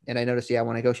 And I notice, yeah,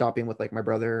 when I go shopping with like my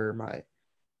brother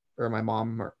or my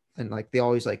mom, and like they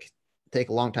always like take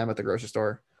a long time at the grocery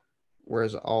store,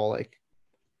 whereas I'll like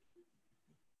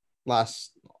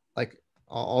last like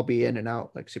I'll be in and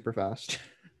out like super fast.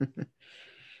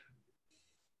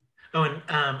 Oh, and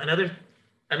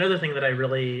another thing that I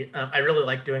really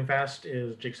like doing fast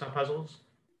is jigsaw puzzles.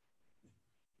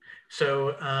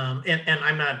 So and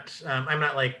I'm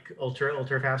not like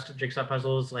ultra fast at jigsaw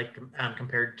puzzles like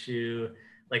compared to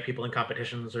like people in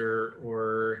competitions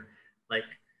or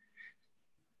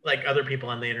like other people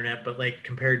on the internet, but like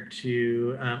compared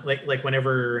to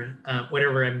whenever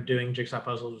I'm doing jigsaw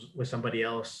puzzles with somebody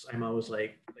else, I'm always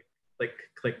like click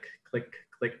click click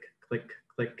click click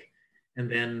click, and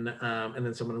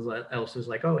then someone else is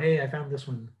like, oh hey, I found this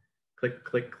one, click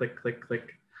click click click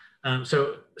click.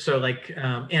 So like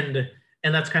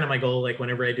and that's kind of my goal. Like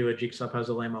whenever I do a jigsaw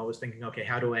puzzle, I'm always thinking, okay,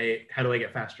 how do I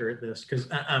get faster at this? Because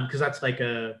that's like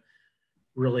a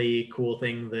really cool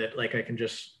thing that like I can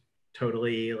just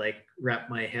totally like wrap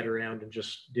my head around and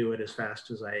just do it as fast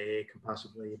as I can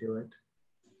possibly do it.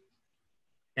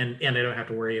 And I don't have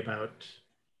to worry about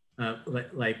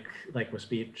like with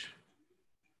speech.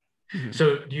 Mhm.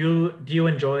 So do you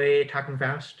enjoy talking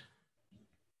fast?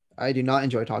 I do not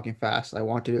enjoy talking fast. I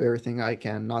want to do everything I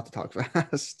can not to talk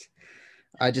fast.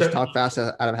 I just So talk fast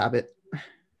out of habit,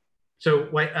 so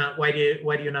why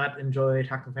do you not enjoy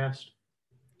talking fast?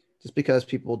 just because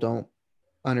people don't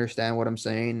understand what I'm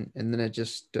saying, and then it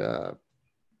just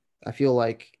I feel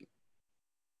like,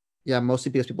 yeah,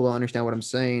 mostly because people don't understand what I'm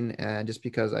saying, and just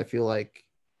because I feel like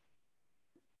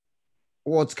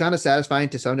Well, it's kind of satisfying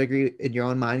to some degree in your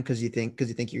own mind because you think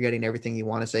you're getting everything you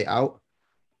want to say out,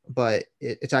 but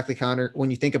it's actually counter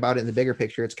when you think about it in the bigger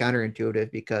picture. It's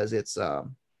counterintuitive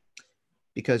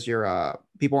because you're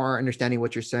people aren't understanding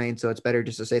what you're saying, so it's better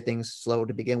just to say things slow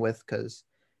to begin with because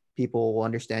people will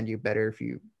understand you better if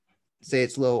you say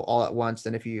it slow all at once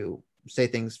than if you say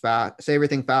things fast, say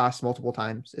everything fast multiple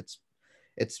times. It's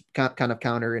kind of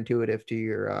counterintuitive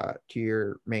to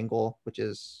your main goal, which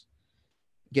is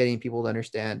getting people to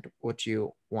understand what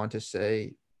you want to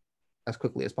say as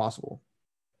quickly as possible.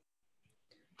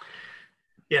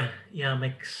 Yeah, yeah,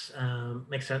 makes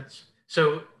sense.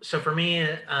 So for me,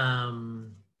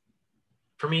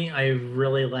 I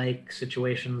really like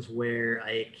situations where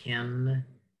I can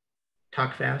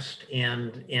talk fast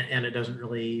and it doesn't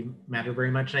really matter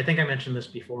very much. And I think I mentioned this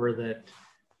before that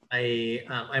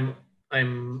I'm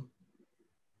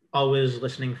always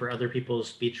listening for other people's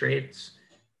speech rates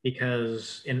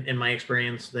because in my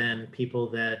experience, then people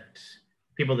that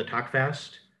talk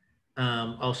fast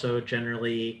also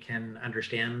generally can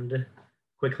understand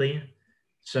quickly.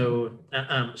 So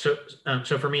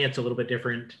for me, it's a little bit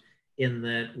different in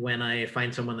that when I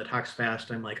find someone that talks fast,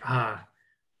 I'm like,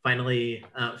 finally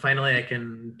I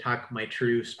can talk my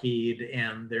true speed,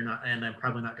 and they're not, and I'm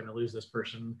probably not going to lose this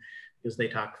person because they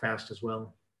talk fast as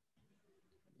well.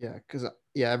 Yeah, because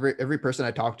yeah, every person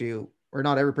I talk to, or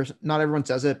not every person, not everyone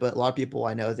says it, but a lot of people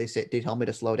I know they tell me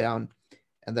to slow down,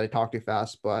 and that I talk too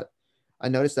fast. But I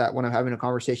noticed that when I'm having a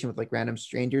conversation with like random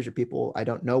strangers or people I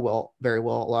don't know very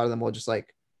well, a lot of them will just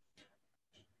like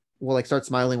will like start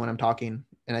smiling when I'm talking,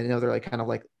 and I know they're like kind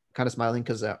of smiling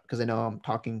because they know I'm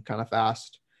talking kind of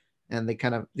fast, and they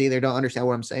either don't understand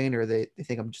what I'm saying or they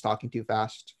think I'm just talking too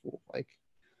fast, like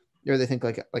or they think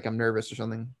like I'm nervous or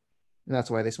something, and that's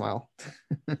why they smile.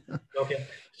 Okay.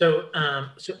 So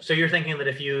you're thinking that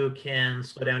if you can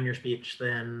slow down your speech,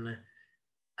 um,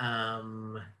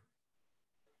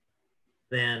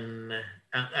 then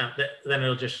then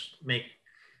it'll just make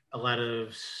a lot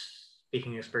of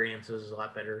speaking experiences a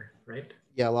lot better, right?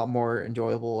 Yeah, a lot more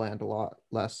enjoyable and a lot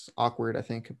less awkward, I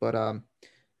think. But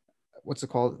what's it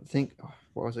called? Think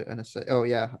what was it gonna say? Oh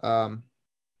yeah. I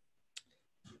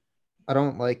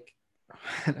don't like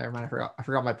never mind, I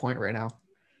forgot my point right now.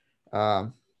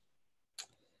 Um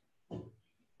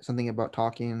Something about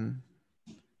talking.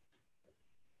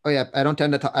 Oh yeah, I don't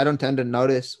tend to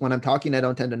notice when I'm talking, I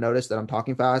don't tend to notice that I'm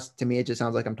talking fast. To me, it just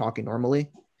sounds like I'm talking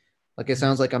normally. Like it Mm-hmm.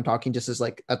 sounds like I'm talking just as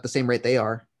like at the same rate they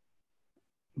are.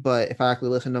 But if I actually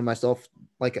listen to myself,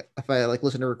 like if I like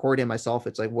listen to recording myself,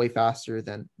 it's like way faster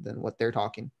than what they're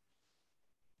talking.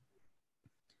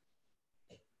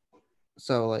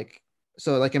 So like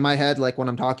in my head, like when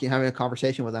I'm talking, having a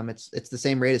conversation with them, it's the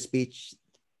same rate of speech.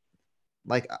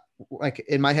 Like like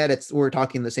in my head, it's we're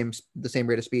talking the same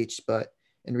rate of speech, but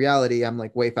in reality, I'm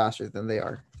like way faster than they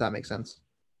are. If that makes sense.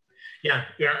 Yeah,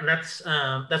 yeah, and that's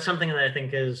something that I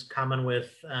think is common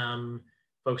with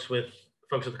folks with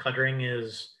folks with cluttering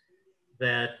is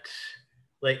that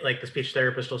like the speech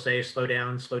therapist will say slow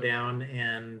down,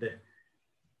 and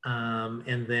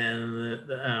then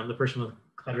the person with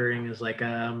cluttering is like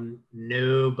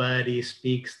nobody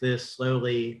speaks this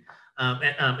slowly.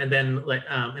 And then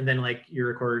like you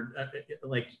record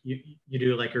like you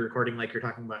do like a recording like you're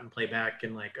talking about in playback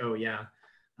and like oh yeah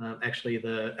actually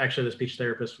the speech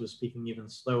therapist was speaking even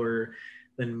slower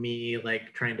than me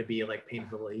like trying to be like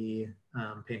painfully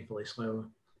slow.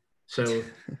 So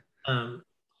um,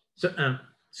 so,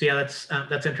 so yeah,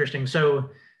 that's interesting.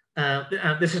 So,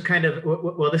 this is kind of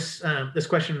well, this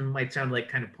question might sound like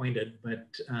kind of pointed, but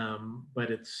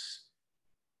it's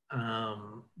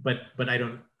but I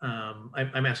don't.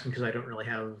 I'm asking because I don't really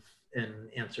have an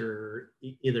answer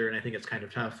either, and I think it's kind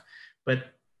of tough. But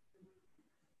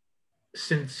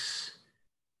since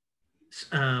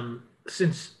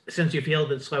since you feel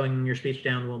that slowing your speech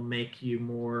down will make you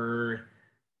more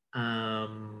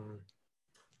um,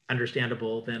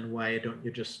 understandable, then why don't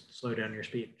you just slow down your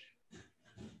speech?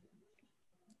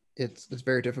 It's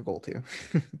very difficult to.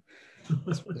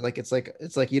 It's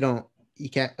like you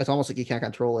can't. It's almost like you can't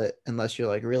control it unless you're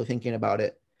like really thinking about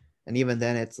it, and even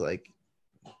then, it's like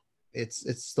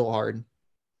it's still hard.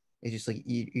 It's just like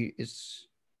it's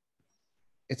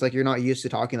like you're not used to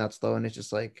talking that slow, and it's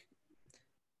just like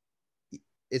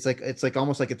it's like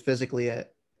almost like it's physically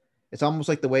it. It's almost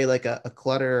like the way like a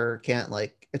clutterer can't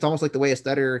like. It's almost like the way a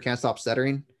stutterer can't stop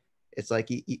stuttering. It's like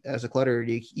as a clutterer,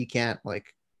 you can't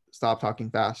like stop talking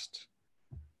fast.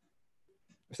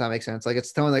 If that makes sense. Like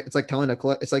it's like telling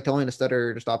it's like telling a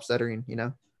stutterer to stop stuttering. You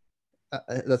know,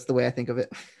 that's the way I think of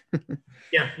it.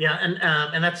 Yeah, yeah,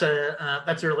 and that's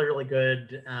a really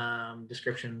good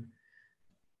description.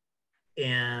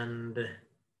 and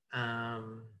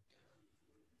um,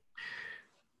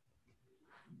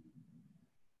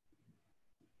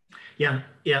 yeah.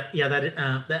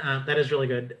 That is really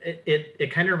good.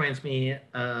 It kind of reminds me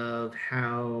of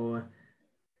how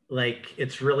like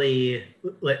it's really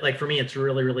like for me it's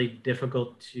really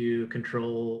difficult to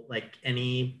control like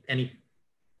any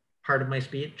part of my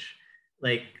speech.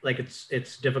 Like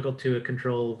it's difficult to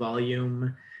control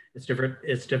volume. It's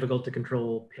difficult to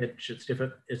control pitch.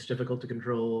 It's difficult to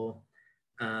control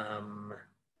um,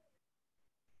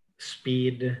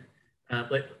 speed.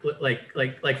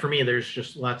 Like for me, there's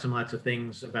just lots and lots of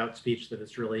things about speech that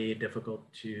it's really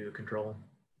difficult to control.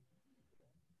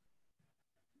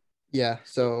 Yeah.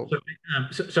 So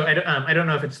I don't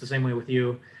know if it's the same way with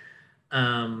you,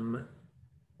 um,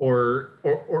 or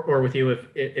with you if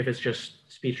it's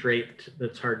just speech rate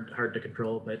that's hard to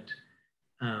control. But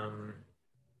um,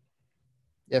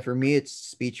 yeah, for me, it's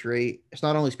speech rate. It's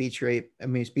not only speech rate. I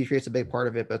mean, speech rate's a big part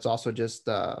of it, but it's also just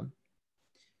my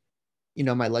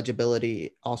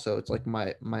legibility. Also, it's like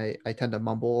my I tend to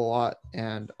mumble a lot,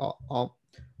 and I'll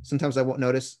sometimes I won't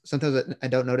notice. Sometimes I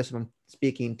don't notice if I'm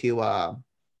speaking too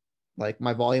like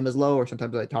my volume is low, or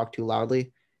sometimes I talk too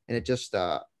loudly, and it just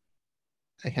I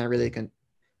can't really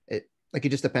it like it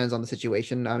just depends on the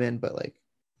situation I'm in, but like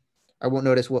I won't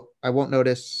notice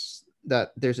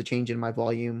that there's a change in my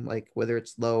volume, like whether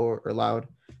it's low or loud.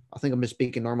 I think I'm just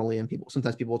speaking normally, and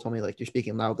sometimes people will tell me like you're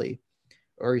speaking loudly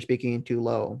or you're speaking too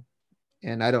low,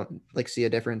 and I don't like see a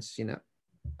difference. And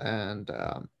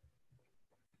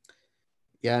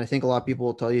yeah, and I think a lot of people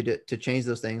will tell you to change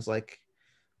those things, like,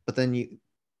 but then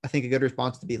I think a good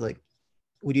response to be like,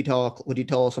 would you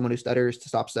tell someone who stutters to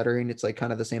stop stuttering? It's like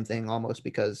kind of the same thing almost,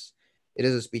 because it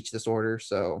is a speech disorder,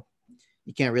 so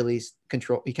you can't really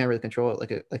control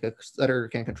it like a stutter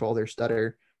can't control their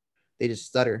stutter. They just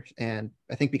stutter. And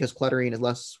I think because cluttering is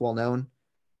less well known,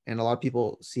 and a lot of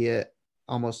people see it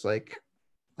almost like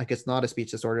it's not a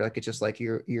speech disorder, like it's just like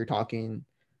you're talking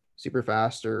super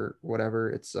fast or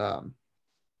whatever. It's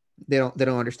they don't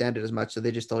understand it as much, so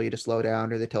they just tell you to slow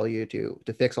down, or they tell you to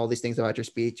fix all these things about your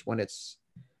speech when it's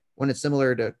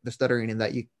similar to the stuttering, in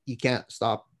that you can't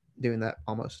stop doing that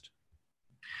almost.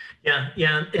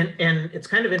 yeah, and it's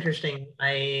kind of interesting.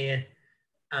 I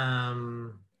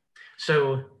um,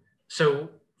 so so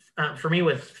for me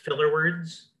with filler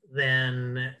words,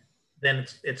 then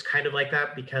it's kind of like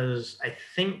that because I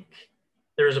think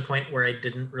there was a point where I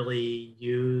didn't really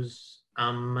use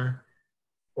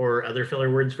or other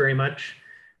filler words very much.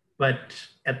 But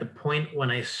at the point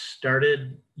when I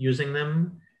started using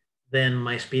them, then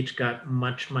my speech got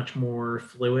much more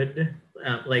fluid.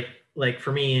 Like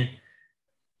for me,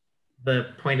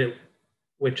 the point at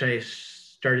which I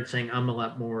started saying a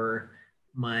lot more,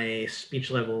 my speech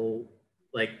level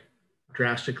like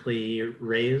drastically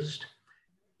raised,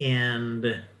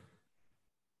 and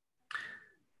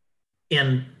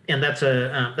and that's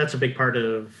a big part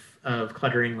of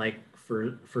cluttering. Like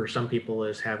for some people,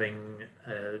 is having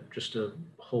just a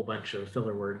whole bunch of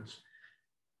filler words,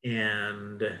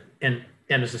 and and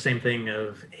it's the same thing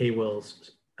of hey, will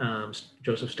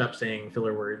Joseph stop saying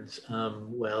filler words?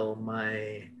 Well,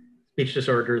 my speech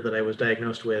disorder that I was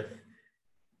diagnosed with,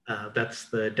 that's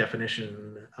the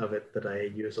definition of it, that I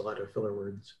use a lot of filler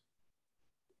words.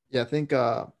 Yeah, I think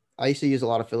I used to use a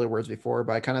lot of filler words before,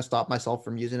 but I kind of stopped myself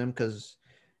from using them because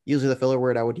usually the filler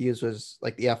word I would use was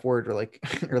like the F word, or like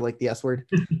or like the S word.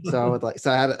 So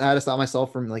I had to stop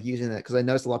myself from like using it, because I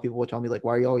noticed a lot of people would tell me like,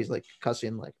 why are you always like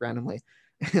cussing like randomly?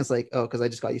 It's like, oh, because I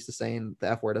just got used to saying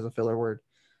the F word as a filler word.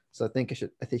 So I think you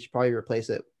should probably replace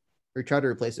it, or try to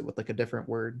replace it with like a different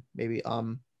word, maybe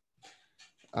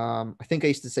I think I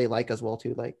used to say like as well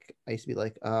too. Like I used to be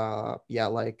like, yeah,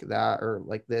 like that, or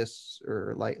like this,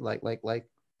 or like.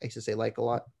 I used to say like a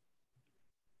lot.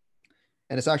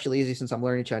 And it's actually easy since I'm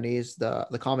learning Chinese. The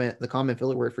common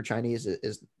filler word for Chinese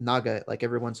is naga. Like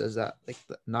everyone says that, like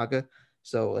the naga.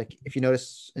 So like if you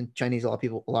notice in Chinese, a lot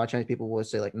of Chinese people will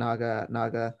say like naga,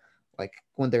 naga, like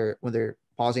when they're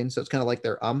pausing. So it's kind of like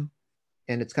their and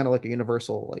it's kind of like a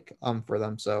universal like for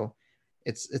them. So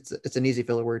it's an easy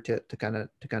filler word to kind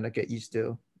of get used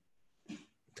to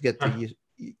get to Huh. use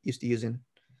used to using.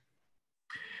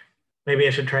 Maybe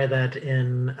I should try that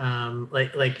in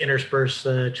like intersperse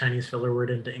the Chinese filler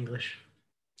word into English.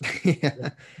 Yeah,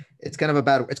 it's kind of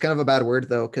a bad word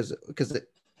though, because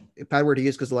a bad word to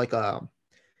use, because like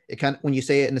it kind of, when you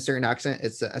say it in a certain accent,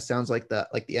 it sounds like the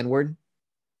N word.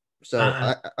 So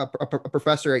Uh, a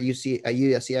professor at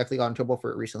USC actually got in trouble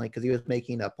for it recently, because he was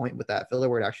making a point with that filler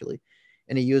word actually,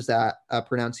 and he used that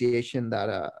pronunciation,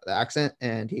 that the accent,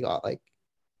 and he got like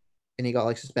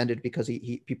suspended because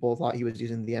he people thought he was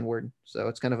using the N word. So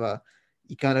it's kind of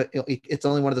you kind of, it's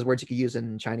only one of those words you could use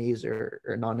in Chinese or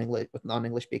non-English with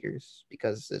non-English speakers,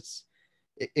 because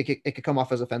it could come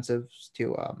off as offensive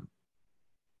to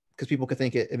because people could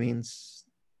think it means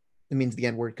the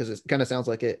N word, because it kind of sounds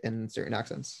like it in certain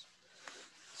accents.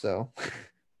 So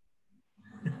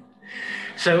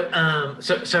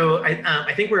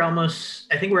I think we're almost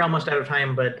out of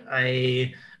time, but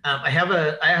I have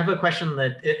a question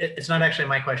that it's not actually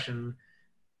my question,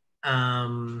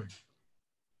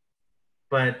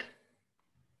 but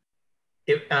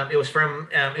it was from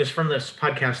this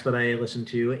podcast that I listened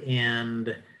to,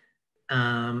 and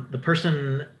the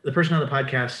person on the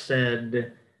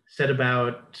podcast said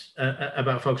about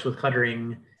folks with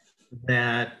cluttering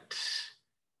that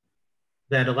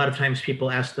a lot of times people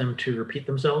ask them to repeat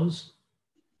themselves,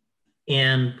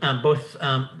 and both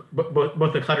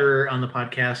the clutterer on the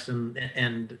podcast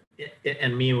and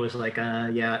me was like,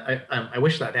 yeah, I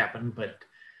wish that happened, but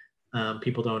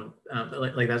people don't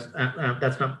like that's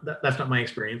not my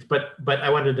experience. But I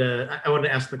wanted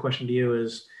to ask the question to you: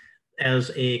 is,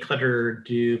 as a clutterer,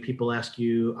 do people ask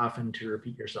you often to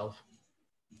repeat yourself?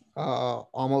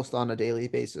 Almost on a daily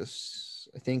basis.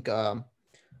 I think a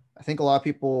lot of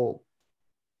people,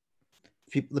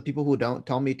 the people who don't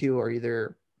tell me to, are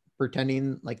either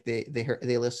pretending like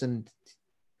they listened,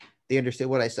 they understood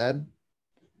what I said.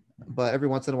 But every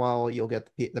once in a while, you'll get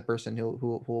the person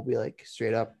who will be like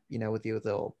straight up, with you.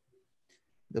 They'll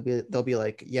be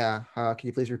like, yeah, can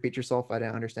you please repeat yourself? I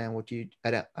don't understand what you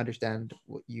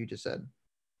just said.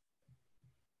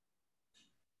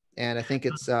 And I think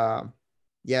it's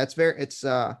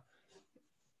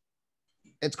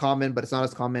it's common, but it's not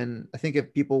as common. I think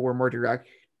if people were more direct,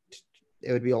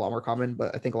 it would be a lot more common,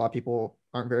 but I think a lot of people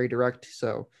aren't very direct,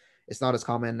 so it's not as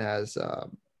common as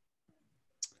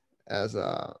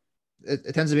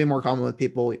it tends to be more common with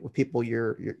people I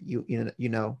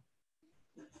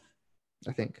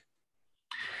think.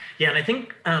 Yeah, and I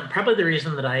think probably the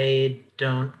reason that I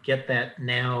don't get that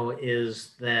now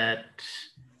is that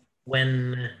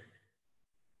when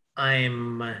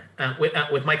I'm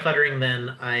with my cluttering,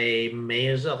 then I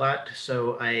maze a lot.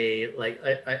 So I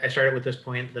started with this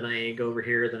point, then I go over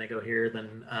here, then I go here,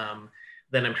 then I'm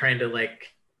trying to like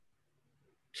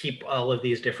keep all of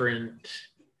these different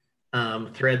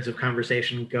threads of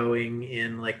conversation going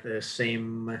in like the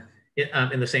same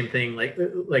in the same thing, like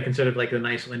instead of like a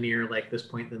nice linear, like this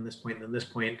point, then this point, then this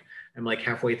point, I'm like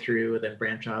halfway through, then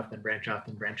branch off, then branch off,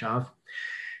 then branch off.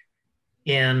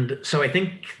 And so I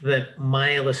think that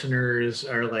my listeners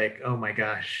are like, oh my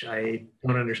gosh, I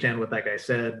don't understand what that guy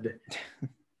said,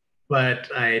 but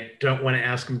I don't want to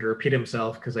ask him to repeat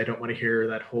himself because I don't want to hear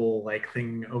that whole like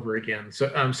thing over again.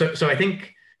 So I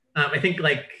think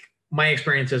like my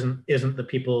experience isn't that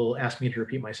people ask me to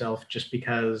repeat myself just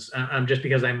because I'm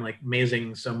like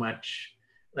mazing so much,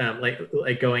 like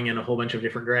going in a whole bunch of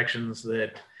different directions,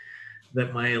 that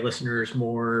my listeners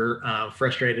more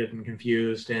frustrated and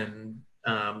confused, and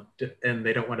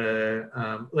they don't want to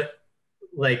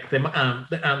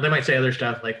they might say other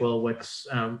stuff like, well, what's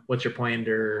your point,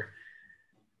 or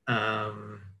I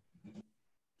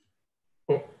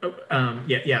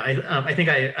think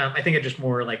I just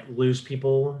more like lose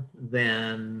people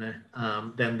than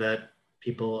that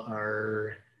people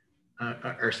are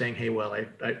saying, hey, well,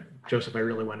 Joseph, I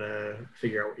really want to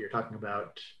figure out what you're talking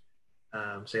about.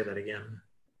 Say that again.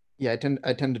 Yeah, I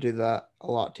tend to do that a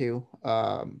lot too.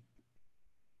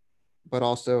 But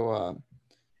also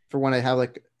for when I have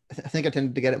like, I think I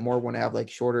tend to get it more when I have like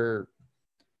shorter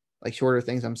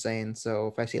things I'm saying. So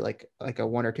if I see like a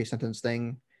 1 or 2 sentence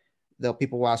thing,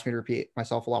 people will ask me to repeat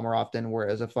myself a lot more often.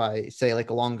 Whereas if I say like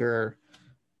a longer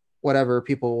whatever,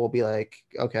 people will be like,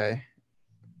 okay,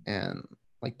 and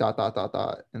like dot dot dot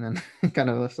dot, and then kind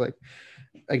of just like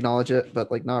acknowledge it, but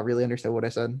like not really understand what I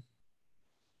said.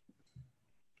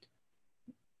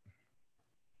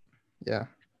 Yeah.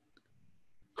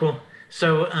 Cool.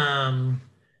 So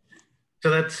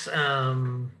that's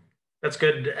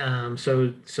good. 1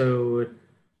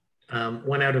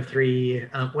 out of 3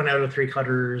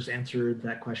 clutterers answered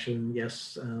that question.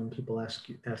 Yes, people ask.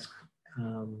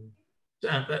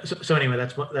 So anyway,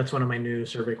 that's one of my new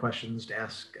survey questions to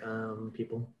ask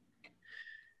people.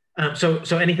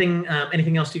 So anything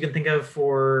else you can think of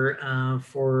for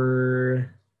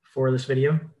this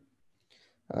video?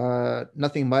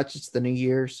 Nothing much. It's the new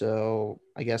year, so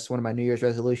I guess one of my New Year's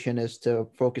resolution is to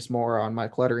focus more on my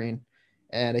cluttering,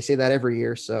 and I say that every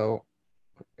year, so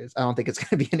I don't think it's going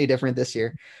to be any different this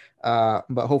year.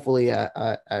 But hopefully,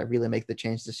 I really make the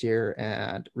change this year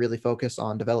and really focus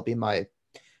on developing my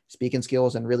speaking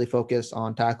skills and really focus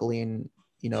on tackling,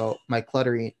 my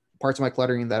cluttering parts of my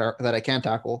cluttering that I can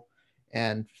tackle,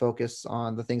 and focus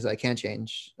on the things that I can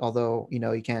change. Although,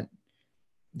 you can't,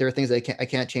 there are things that I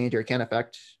can't change or can't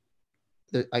affect.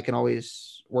 I can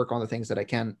always work on the things that I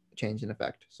can change and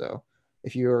affect. So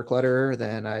if you're a clutterer,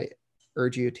 then I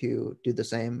urge you to do the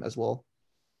same as well.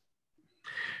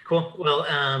 Cool. Well,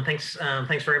 thanks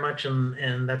very much,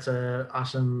 and that's a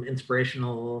awesome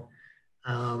inspirational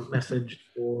message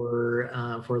for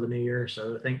the new year.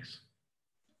 So thanks.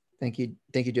 Thank you,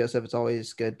 Joseph. It's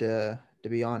always good to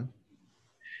be on.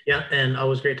 Yeah, and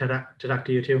always great to talk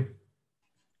to you too.